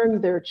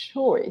reaffirmed their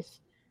choice.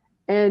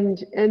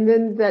 And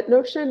then that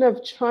notion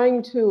of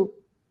trying to,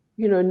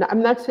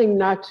 I'm not saying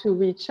not to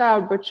reach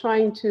out, but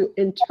trying to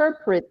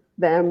interpret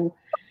them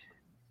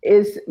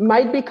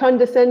might be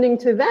condescending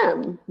to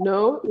them,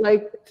 no?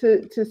 Like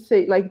to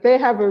say, like they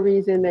have a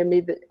reason they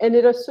made it. And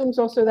it assumes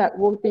also that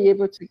we'll be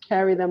able to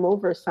carry them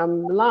over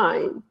some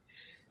line.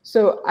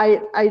 So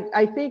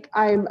I think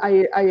I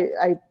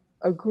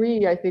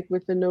agree, I think,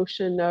 with the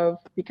notion of,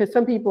 because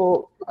some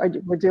people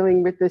were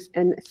dealing with this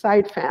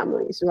inside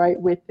families, right?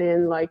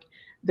 Within, like,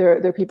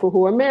 there are people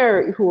who are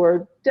married, who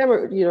are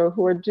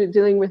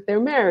dealing with their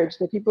marriage.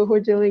 There are people who are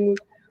dealing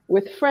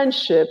with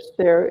friendships.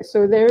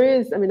 So there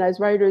is, I mean,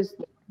 as writers,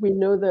 we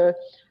know the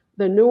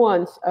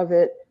nuance of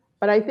it.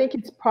 But I think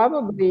it's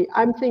probably,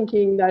 I'm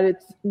thinking that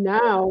it's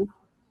now,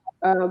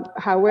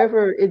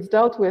 however it's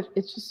dealt with,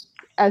 it's just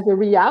as a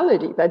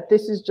reality that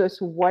this is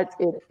just what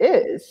it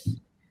is.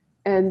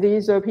 And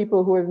these are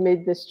people who have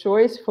made this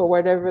choice for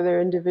whatever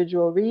their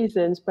individual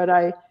reasons. But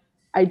I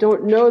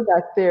don't know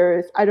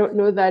that I don't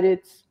know that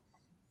it's,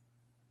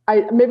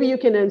 maybe you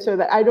can answer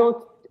that. I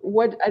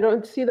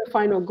don't see the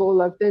final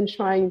goal of then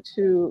trying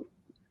to,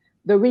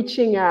 the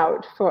reaching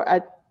out for,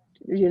 I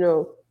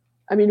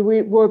mean,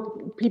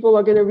 people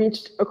are going to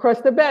reach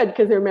across the bed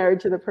because they're married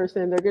to the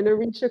person. They're going to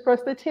reach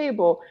across the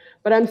table.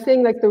 But I'm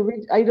saying like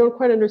I don't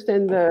quite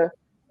understand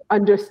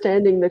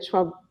understanding the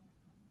Trump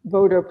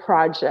voter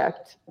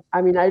project.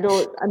 I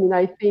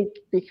think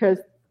because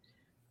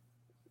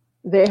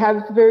they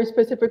have very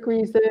specific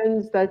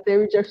reasons that they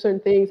reject certain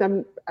things.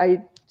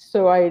 I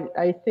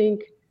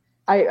think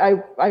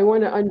I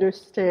want to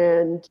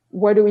understand,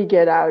 what do we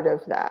get out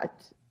of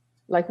that?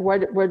 Like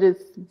what's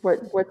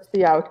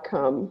the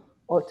outcome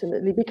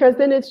ultimately? Because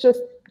then it's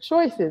just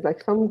choices.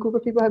 Like some group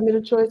of people have made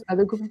a choice,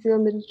 other group of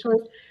people have made a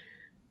choice.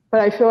 But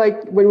I feel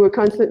like when we're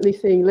constantly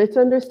saying, let's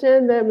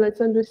understand them,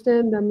 let's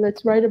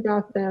write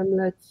about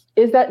them,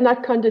 is that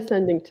not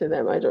condescending to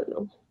them? I don't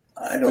know.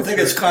 I don't think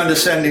it's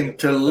condescending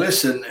to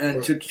listen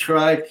and to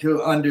try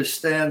to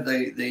understand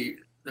the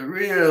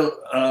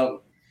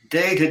real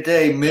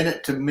day-to-day,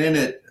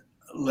 minute-to-minute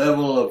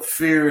level of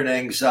fear and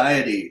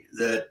anxiety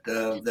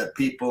that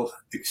people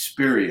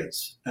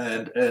experience,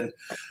 and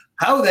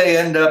how they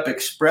end up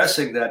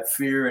expressing that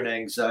fear and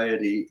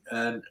anxiety,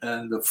 and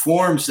the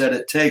forms that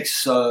it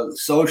takes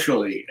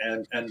socially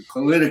and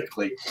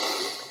politically.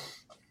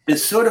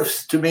 It's sort of,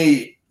 to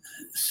me,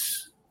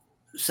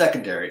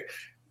 secondary.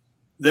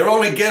 They're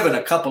only given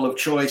a couple of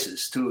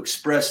choices to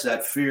express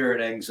that fear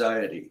and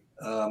anxiety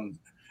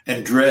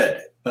and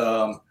dread.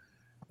 The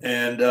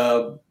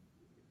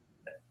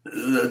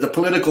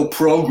political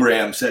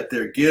programs that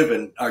they're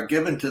given are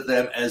given to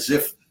them as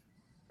if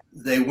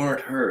they weren't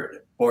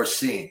heard or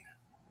seen.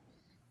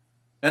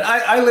 And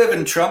I live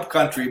in Trump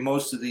country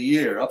most of the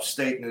year,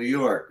 upstate New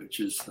York, which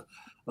is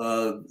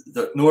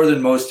the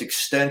northernmost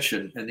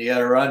extension in the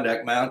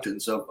Adirondack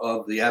Mountains of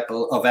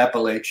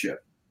Appalachia.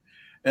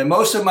 And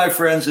most of my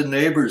friends and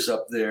neighbors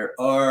up there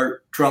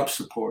are Trump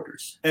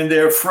supporters, and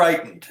they're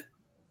frightened,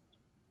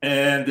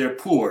 and they're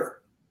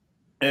poor,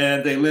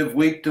 and they live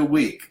week to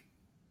week,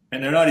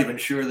 and they're not even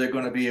sure they're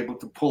going to be able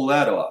to pull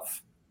that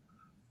off.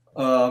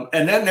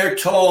 And then they're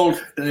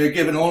told, they're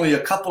given only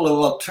a couple of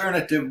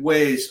alternative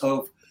ways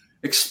of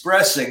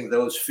expressing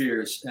those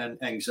fears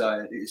and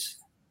anxieties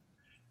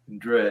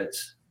and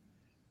dreads.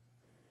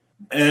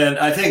 And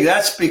I think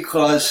that's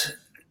because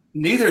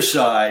neither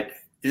side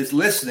is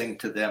listening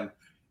to them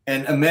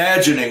and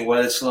imagining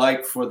what it's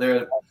like for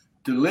them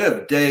to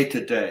live day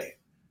to day,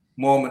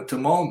 moment to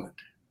moment.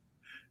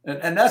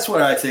 And that's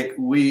where I think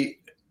we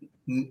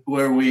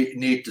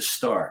need to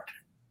start.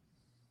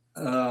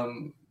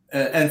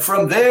 And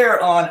from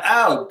there on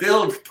out,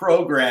 build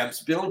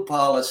programs, build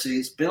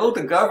policies, build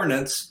a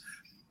governance,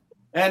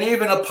 and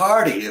even a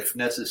party if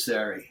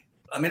necessary.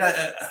 I mean,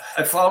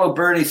 I follow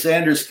Bernie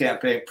Sanders'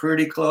 campaign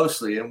pretty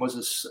closely and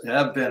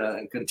have been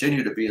and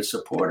continue to be a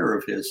supporter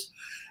of his.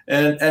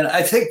 And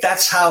I think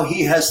that's how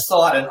he has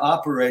thought and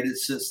operated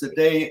since the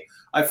day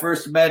I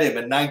first met him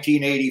in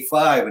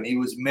 1985, and he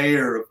was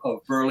mayor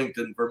of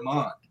Burlington,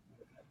 Vermont.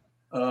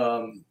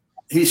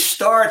 He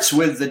starts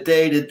with the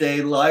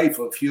day-to-day life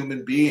of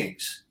human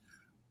beings.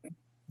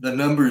 The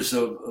numbers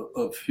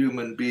of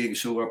human beings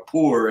who are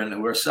poor and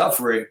who are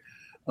suffering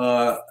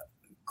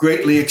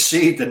greatly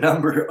exceed the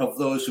number of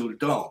those who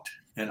don't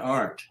and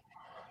aren't.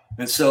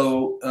 And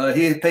so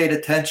he paid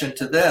attention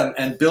to them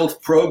and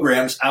built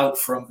programs out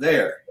from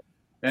there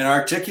and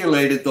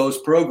articulated those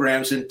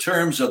programs in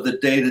terms of the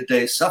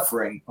day-to-day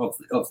suffering of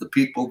the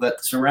people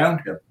that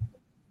surround him.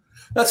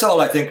 That's all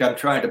I think I'm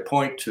trying to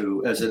point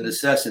to as a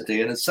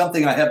necessity. And it's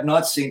something I have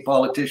not seen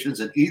politicians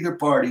in either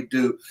party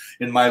do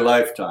in my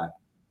lifetime.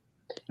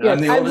 Yes, I'm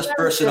the oldest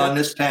person on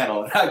this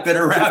panel, and I've been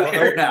around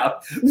here now.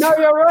 No,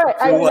 you're right.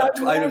 I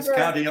was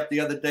counting up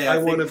the other day.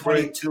 I think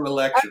 22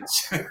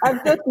 elections.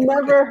 I've just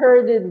never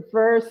heard it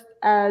versed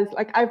as,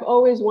 like, I've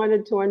always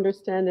wanted to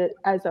understand it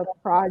as a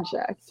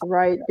project,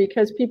 right?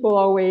 Because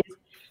people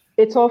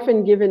it's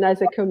often given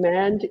as a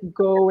command,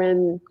 go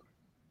and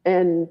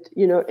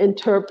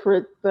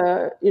interpret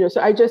so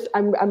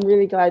I'm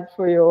really glad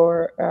for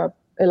your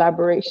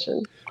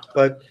elaboration.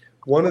 But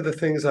one of the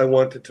things I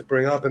wanted to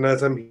bring up, and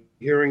as I'm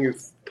hearing you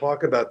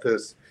talk about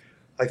this,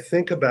 I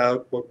think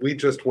about what we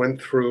just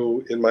went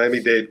through in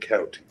Miami-Dade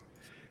County.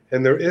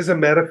 And there is a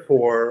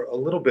metaphor a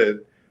little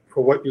bit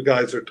for what you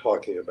guys are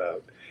talking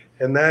about.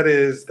 And that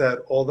is that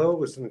although it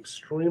was an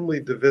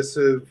extremely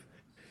divisive,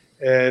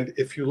 and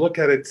if you look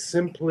at it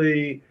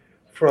simply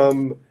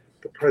from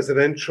the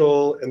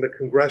presidential and the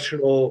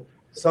congressional,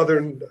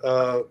 Southern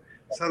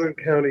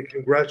County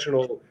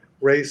congressional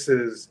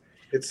races,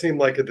 it seemed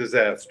like a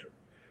disaster.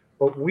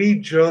 But we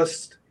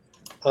just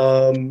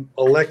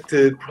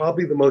elected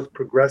probably the most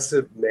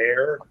progressive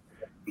mayor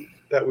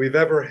that we've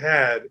ever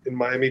had in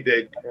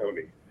Miami-Dade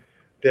County.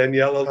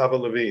 Daniela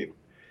Levine.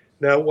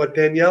 Now, what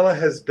Daniela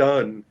has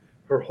done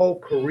her whole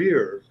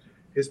career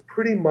is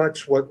pretty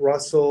much what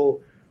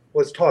Russell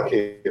was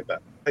talking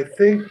about. I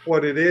think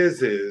what it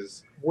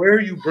is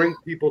where you bring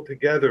people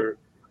together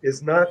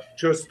is not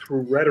just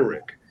through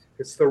rhetoric.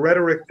 It's the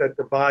rhetoric that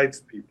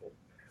divides people.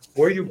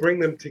 Where you bring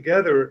them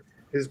together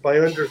is by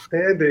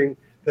understanding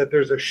that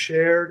there's a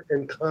shared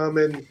and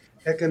common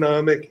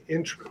economic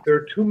interest. There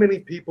are too many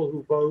people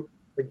who vote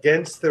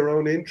against their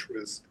own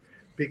interest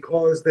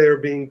because they are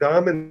being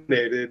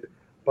dominated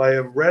by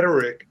a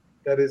rhetoric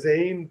that is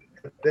aimed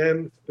at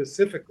them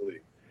specifically.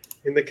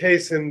 In the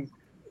case in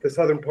the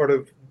southern part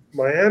of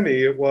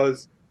Miami, it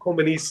was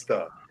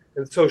comunista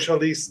and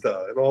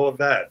socialista and all of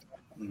that.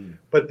 Mm-hmm.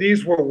 But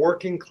these were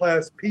working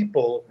class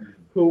people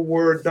who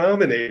were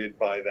dominated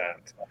by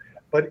that.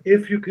 But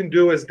if you can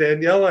do as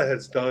Daniela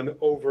has done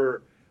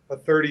over a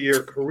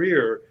 30-year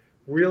career,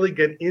 really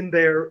get in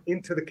there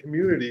into the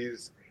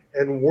communities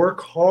and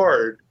work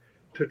hard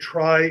to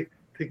try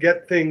to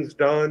get things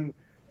done,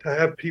 to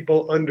have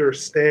people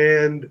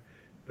understand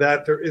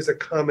that there is a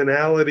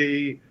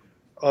commonality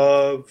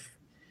of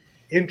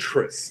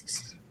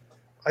interests.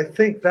 I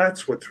think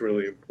that's what's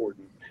really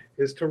important,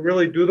 is to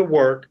really do the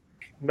work,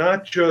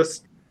 not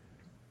just,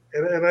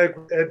 and I,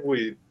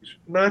 Edwidge,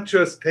 not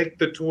just take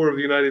the tour of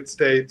the United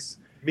States,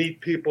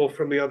 meet people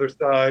from the other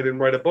side and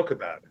write a book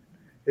about it.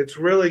 It's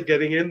really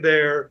getting in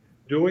there,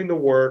 doing the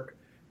work,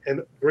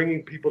 and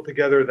bringing people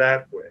together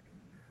that way.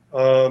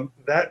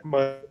 That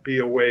might be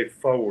a way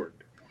forward,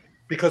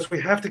 because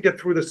we have to get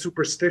through the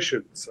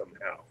superstition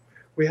somehow.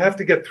 We have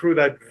to get through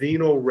that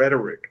venal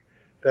rhetoric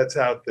that's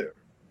out there.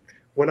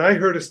 When I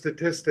heard a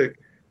statistic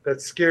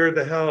that scared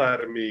the hell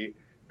out of me,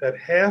 that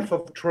half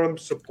of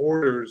Trump's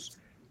supporters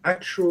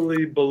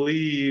actually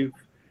believe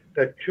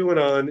that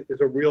QAnon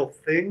is a real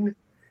thing,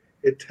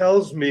 it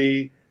tells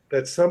me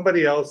that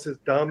somebody else is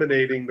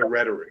dominating the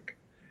rhetoric.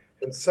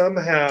 And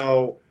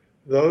somehow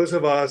those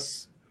of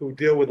us who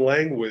deal with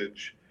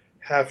language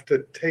have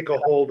to take a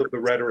hold of the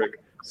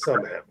rhetoric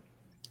somehow.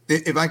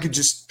 If I could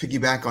just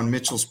piggyback on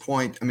Mitchell's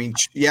point, I mean,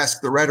 yes,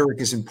 the rhetoric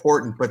is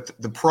important, but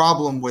the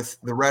problem with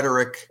the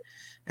rhetoric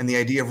and the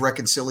idea of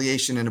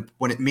reconciliation, and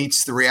when it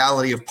meets the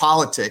reality of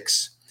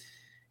politics,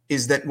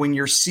 is that when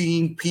you're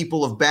seeing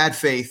people of bad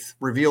faith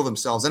reveal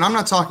themselves, and I'm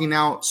not talking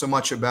now so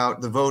much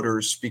about the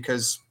voters,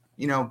 because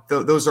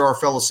those are our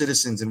fellow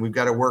citizens, and we've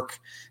got to work,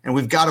 and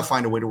we've got to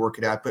find a way to work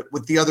it out. But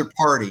with the other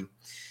party,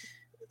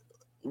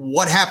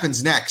 what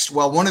happens next?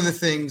 Well, one of the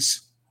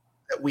things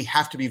that we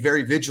have to be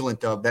very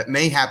vigilant of that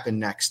may happen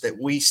next, that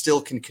we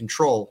still can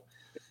control.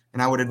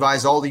 And I would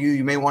advise all of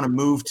you may want to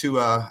move to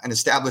an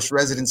established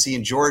residency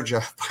in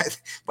Georgia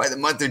by the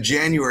month of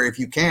January if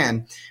you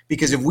can,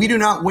 because if we do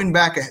not win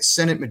back a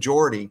Senate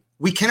majority,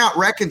 we cannot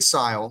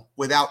reconcile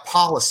without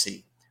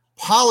policy.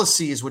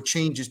 Policy is what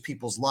changes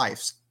people's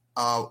lives.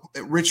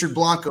 Richard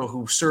Blanco,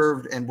 who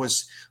served and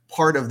was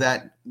part of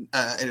that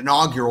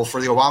inaugural for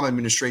the Obama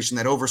administration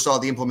that oversaw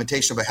the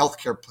implementation of a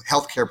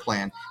healthcare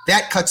plan,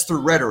 that cuts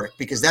through rhetoric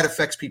because that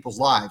affects people's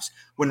lives.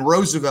 When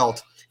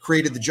Roosevelt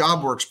created the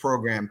Job Works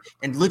program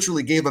and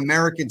literally gave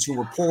Americans who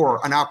were poor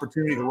an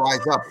opportunity to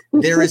rise up,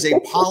 there is a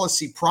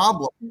policy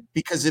problem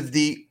because of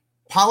the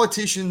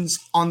politicians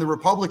on the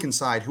Republican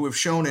side who have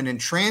shown an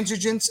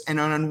intransigence and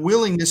an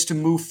unwillingness to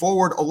move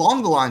forward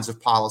along the lines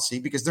of policy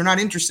because they're not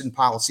interested in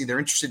policy, they're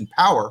interested in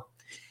power.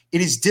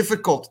 It is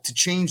difficult to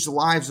change the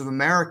lives of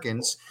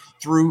Americans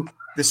through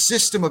the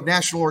system of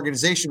national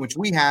organization, which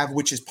we have,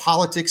 which is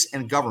politics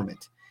and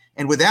government.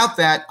 And without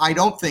that, I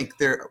don't think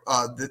there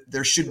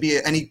should be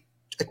any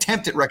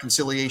attempt at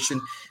reconciliation.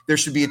 There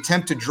should be an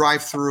attempt to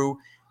drive through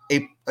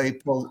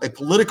a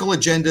political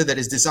agenda that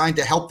is designed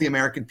to help the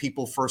American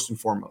people first and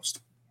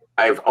foremost.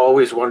 I've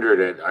always wondered,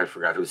 and I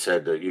forgot who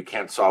said that you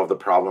can't solve the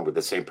problem with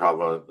the same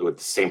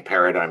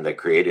paradigm that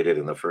created it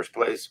in the first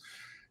place.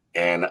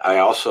 And I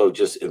also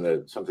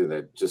something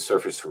that just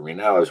surfaced for me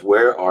now is,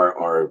 where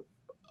are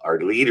our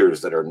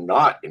leaders that are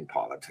not in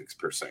politics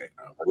per se?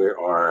 Where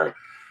are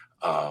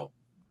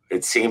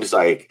it seems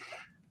like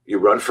you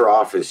run for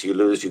office, you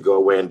lose, you go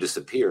away and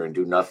disappear and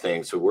do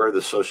nothing. So where are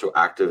the social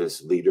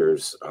activist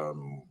leaders?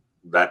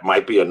 That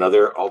might be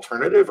another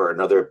alternative or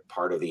another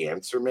part of the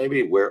answer.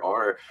 Maybe where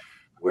are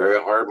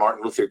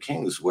Martin Luther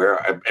King's?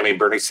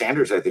 Bernie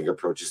Sanders, I think,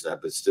 approaches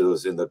that, but still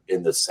is in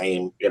the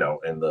same, in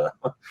the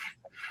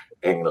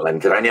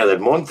England Grania del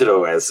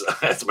Montero, as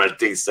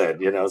Martin said,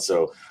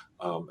 So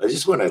I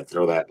just want to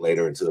throw that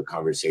later into the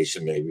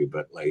conversation, maybe.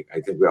 But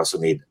I think we also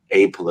need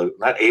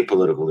not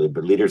apolitical,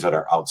 but leaders that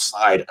are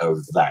outside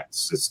of that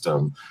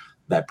system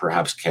that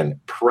perhaps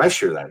can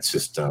pressure that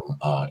system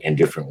in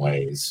different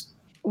ways.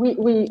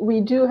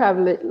 We do have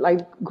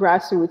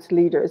grassroots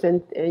leaders,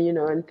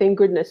 and thank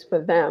goodness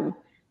for them.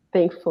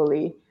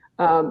 Thankfully,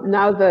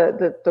 now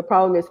the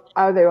problem is,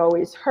 are they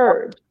always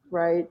heard,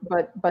 right?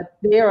 But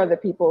they are the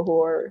people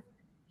who are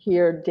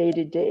here day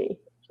to day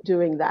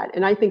doing that,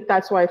 and I think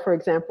that's why, for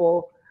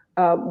example,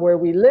 where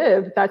we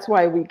live. That's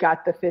why we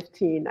got the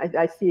 15.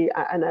 I see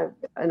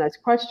a nice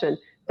question.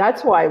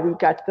 That's why we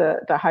got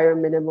the higher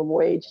minimum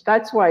wage.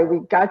 That's why we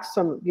got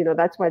some,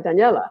 that's why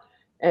Daniela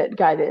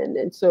got in.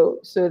 And so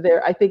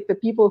there, I think the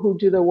people who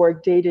do the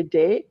work day to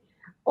day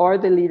are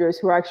the leaders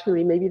who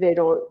actually, maybe they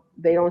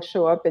don't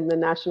show up in the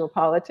national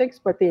politics,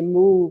 but they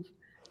move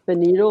the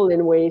needle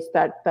in ways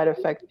that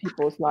affect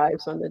people's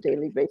lives on a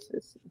daily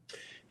basis.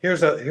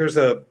 Here's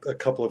a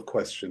couple of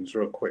questions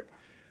real quick.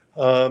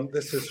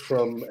 This is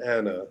from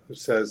Anna, who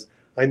says,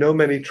 I know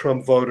many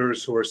Trump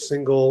voters who are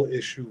single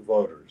issue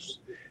voters.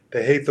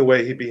 They hate the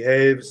way he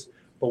behaves,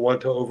 but want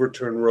to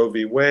overturn Roe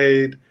v.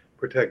 Wade,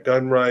 protect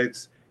gun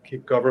rights,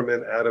 keep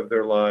government out of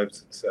their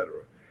lives, etc.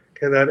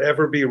 Can that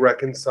ever be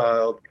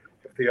reconciled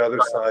if the other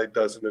side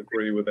doesn't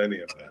agree with any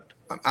of that?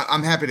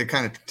 I'm happy to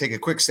kind of take a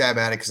quick stab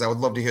at it because I would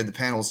love to hear the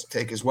panel's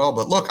take as well.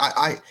 But look,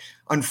 I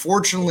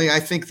unfortunately, I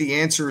think the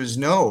answer is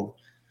no.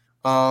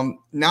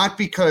 Not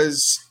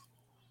because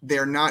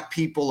they're not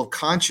people of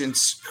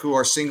conscience who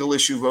are single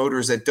issue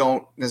voters that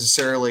don't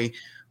necessarily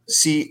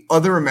see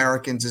other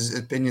Americans'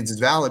 opinions as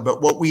valid.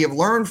 But what we have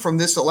learned from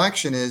this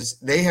election is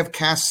they have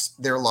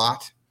cast their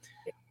lot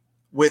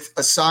with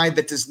a side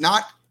that does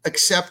not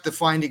accept the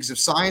findings of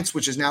science,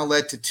 which has now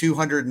led to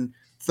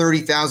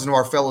 230,000 of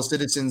our fellow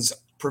citizens'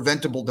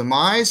 preventable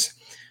demise.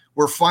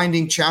 We're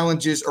finding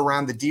challenges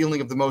around the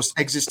dealing of the most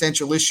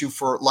existential issue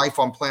for life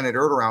on planet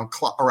Earth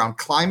around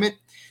climate.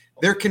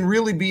 There can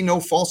really be no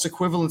false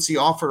equivalency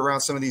offered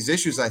around some of these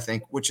issues, I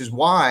think, which is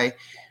why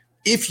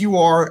if you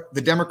are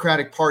the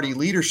Democratic Party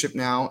leadership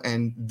now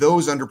and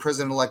those under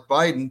President-elect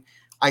Biden,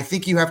 I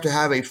think you have to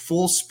have a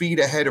full speed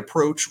ahead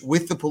approach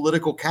with the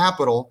political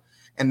capital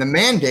and the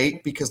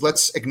mandate, because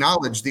let's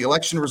acknowledge the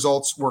election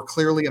results were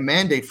clearly a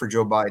mandate for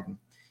Joe Biden.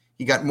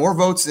 He got more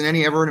votes than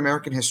any ever in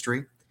American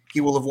history.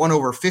 He will have won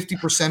over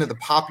 50% of the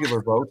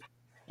popular vote,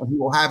 and he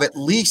will have at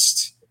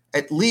least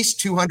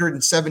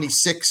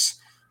 276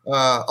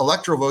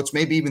 electoral votes,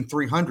 maybe even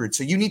 300.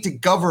 So you need to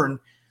govern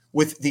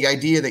with the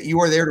idea that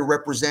you are there to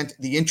represent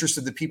the interests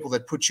of the people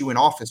that put you in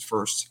office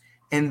first,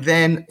 and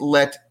then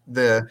let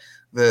the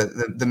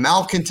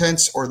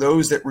malcontents or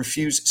those that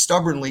refuse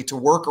stubbornly to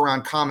work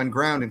around common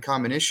ground and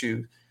common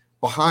issue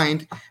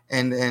behind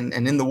and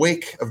in the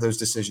wake of those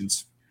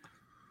decisions.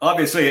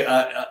 Obviously,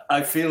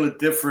 I feel it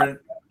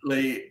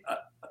differently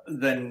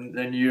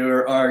than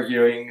you're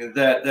arguing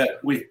that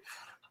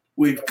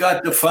we've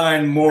got to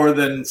find more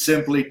than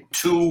simply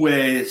two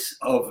ways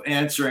of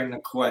answering the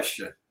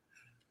question.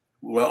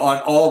 Well, on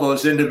all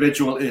those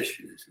individual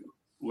issues,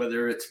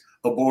 whether it's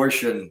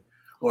abortion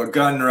or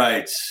gun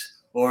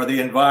rights or the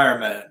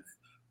environment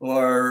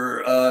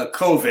or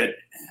COVID,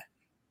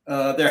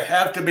 there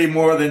have to be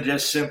more than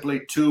just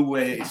simply two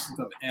ways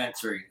of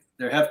answering.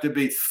 There have to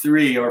be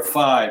three or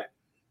five,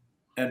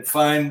 and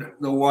find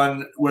the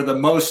one where the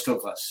most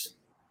of us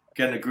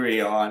can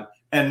agree on,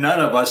 and none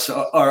of us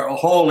are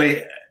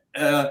wholly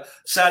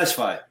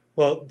satisfied.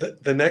 Well,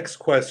 the next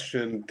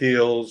question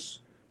deals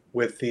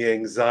with the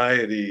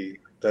anxiety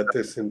that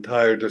this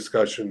entire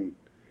discussion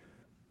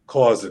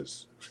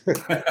causes.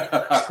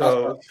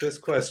 So this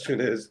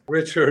question is,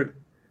 Richard,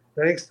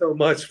 thanks so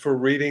much for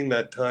reading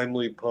that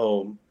timely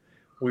poem.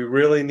 We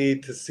really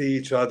need to see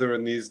each other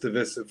in these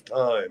divisive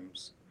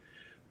times.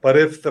 But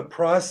if the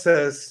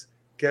process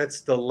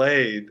gets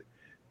delayed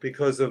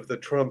because of the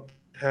Trump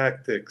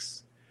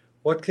tactics,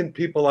 what can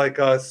people like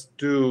us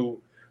do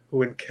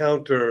who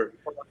encounter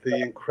the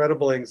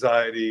incredible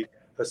anxiety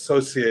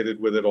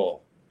associated with it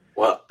all?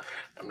 Well,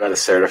 I'm not a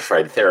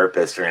certified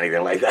therapist or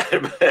anything like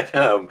that, but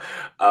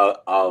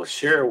I'll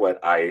share what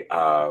I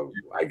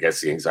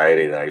guess the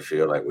anxiety that I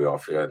feel like we all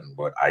feel, and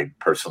what I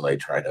personally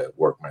try to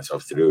work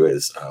myself through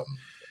is,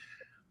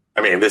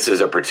 this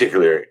is a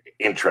particular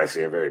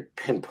interesting, a very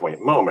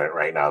pinpoint moment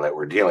right now that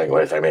we're dealing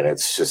with.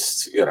 It's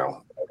just,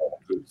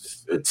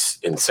 it's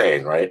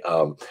insane, right?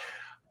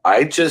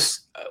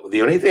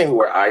 The only thing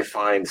where I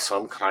find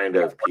some kind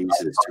of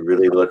peace is to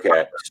really look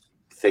at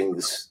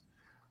things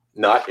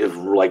not if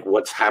like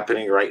what's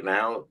happening right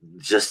now,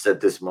 just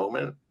at this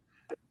moment,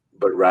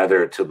 but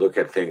rather to look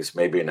at things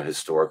maybe in a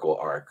historical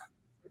arc.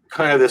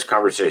 Kind of this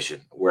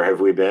conversation. Where have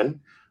we been?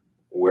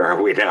 Where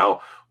are we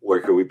now? Where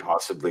could we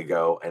possibly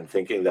go? And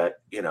thinking that,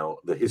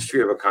 the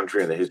history of a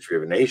country and the history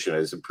of a nation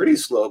is a pretty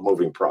slow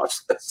moving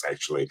process,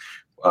 actually.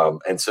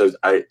 And so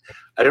I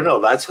don't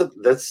know. I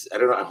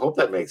don't know. I hope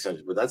that makes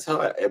sense, but that's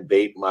how I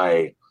abate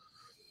my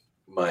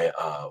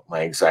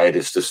anxiety,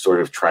 is to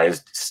sort of try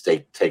and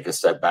take a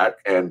step back.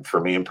 And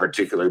for me in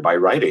particular, by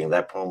writing,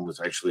 that poem was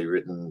actually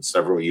written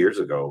several years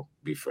ago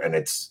before, and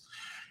it's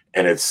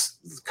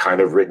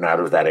kind of written out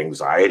of that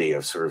anxiety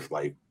of sort of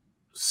like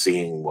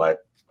seeing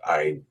what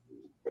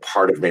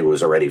part of me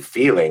was already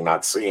feeling,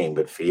 not seeing,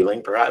 but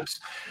feeling perhaps.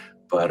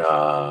 But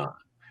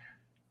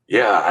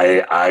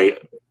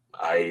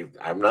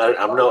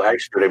I'm no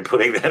expert in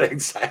putting that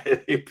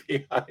anxiety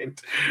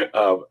behind.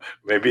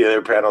 Maybe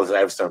other panels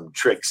have some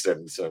tricks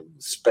and some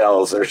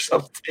spells or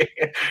something.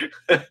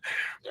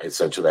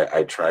 Essentially,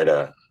 I try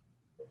to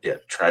yeah,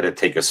 try to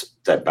take a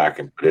step back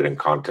and put it in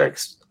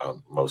context,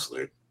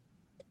 mostly.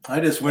 I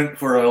just went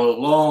for a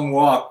long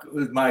walk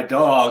with my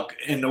dog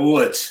in the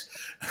woods,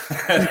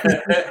 and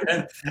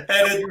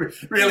it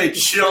really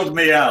chilled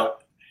me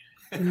out.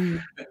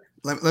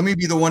 Let me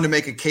be the one to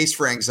make a case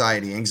for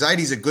anxiety.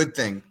 Anxiety is a good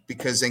thing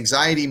because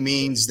anxiety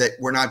means that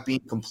we're not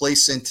being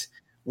complacent.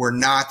 We're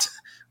not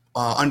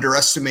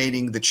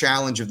underestimating the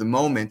challenge of the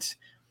moment.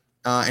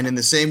 And in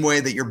the same way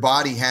that your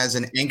body has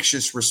an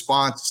anxious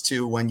response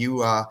to when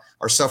you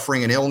are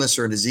suffering an illness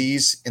or a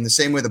disease, in the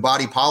same way the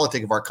body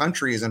politic of our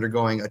country is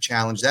undergoing a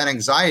challenge, that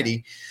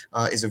anxiety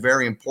is a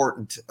very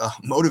important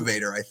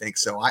motivator, I think.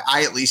 So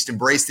I at least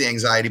embrace the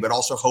anxiety, but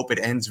also hope it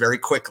ends very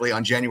quickly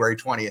on January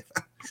 20th.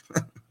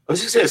 I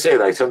was just going to say,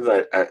 like,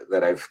 something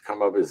that I've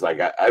come up is, like,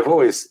 I've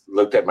always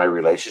looked at my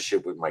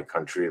relationship with my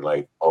country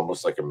like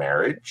almost like a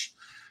marriage,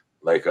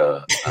 like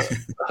a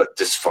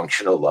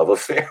dysfunctional love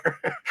affair.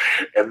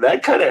 And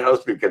that kind of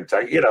helps me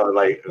contact,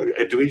 like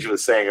Edwidge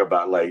was saying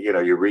about, like,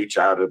 you reach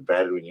out of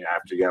bed when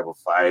after you have a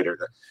fight,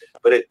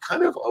 but it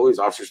kind of always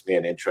offers me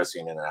an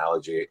interesting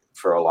analogy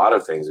for a lot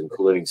of things,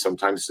 including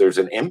sometimes there's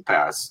an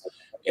impasse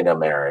in a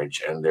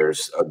marriage and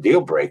there's a deal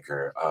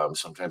breaker.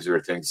 Sometimes there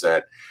are things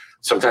that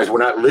sometimes we're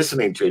not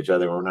listening to each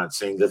other. We're not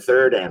seeing the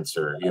third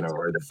answer,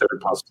 or the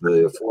third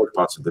possibility, the fourth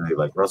possibility,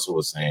 like Russell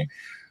was saying.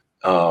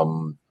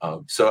 So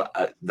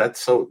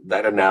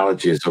that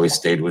analogy has always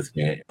stayed with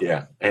me.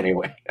 Yeah.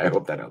 Anyway, I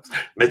hope that helps.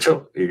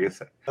 Mitchell, you can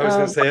say. I was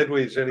going to say,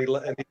 Edwidge, any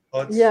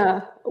thoughts?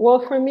 Yeah.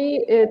 Well, for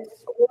me,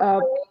 it's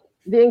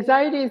the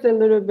anxiety is a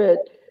little bit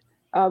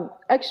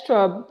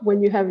extra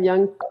when you have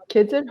young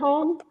kids at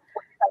home,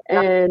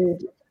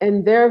 and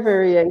they're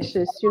very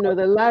anxious.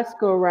 The last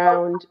go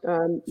around,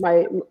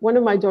 one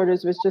of my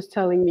daughters was just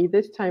telling me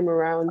this time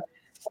around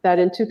that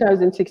in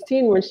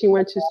 2016, when she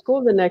went to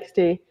school the next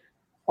day,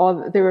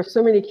 there were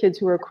so many kids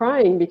who were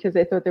crying because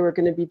they thought they were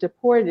going to be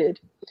deported.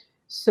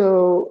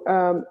 So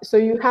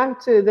you have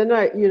to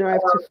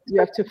you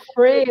have to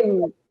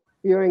frame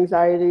your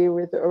anxiety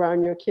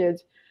around your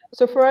kids.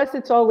 So for us,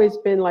 it's always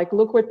been like,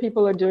 look what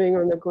people are doing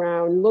on the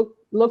ground.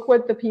 Look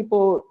what the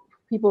people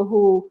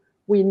who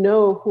we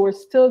know who are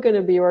still going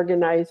to be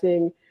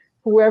organizing,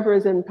 whoever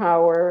is in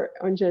power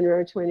on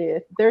January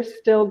 20th, they're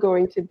still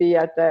going to be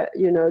at that,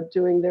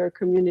 doing their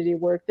community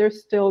work. They're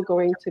still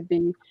going to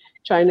be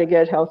trying to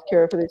get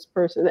healthcare for this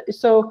person.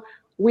 So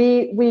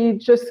we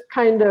just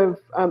kind of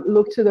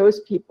look to those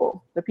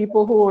people, the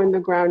people who are on the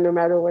ground, no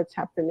matter what's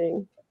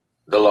happening.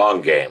 The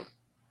long game.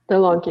 The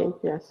long game,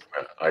 yes.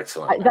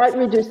 Excellent. That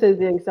reduces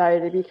the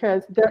anxiety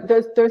because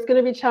there's going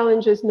to be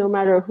challenges no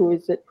matter who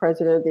is the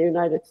president of the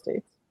United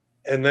States.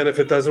 And then if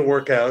it doesn't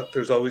work out,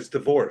 there's always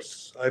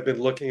divorce. I've been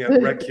looking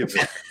at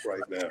Reykjavik right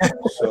now,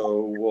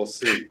 so we'll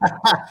see.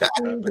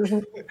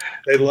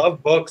 They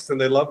love books and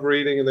they love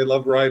reading and they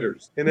love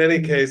writers. In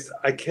any case,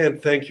 I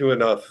can't thank you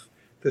enough.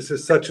 This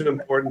is such an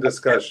important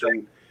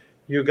discussion.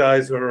 You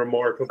guys are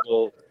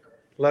remarkable.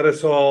 Let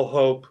us all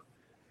hope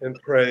and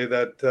pray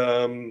that,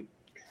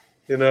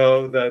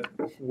 that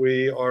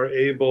we are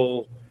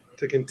able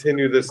to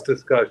continue this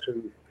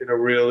discussion in a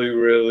really,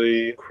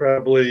 really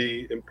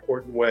incredibly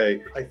important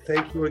way. I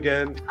thank you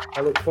again.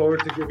 I look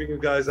forward to giving you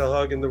guys a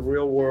hug in the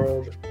real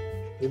world.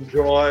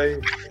 Enjoy,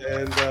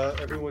 and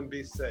everyone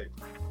be safe.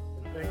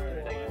 Thank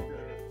you all.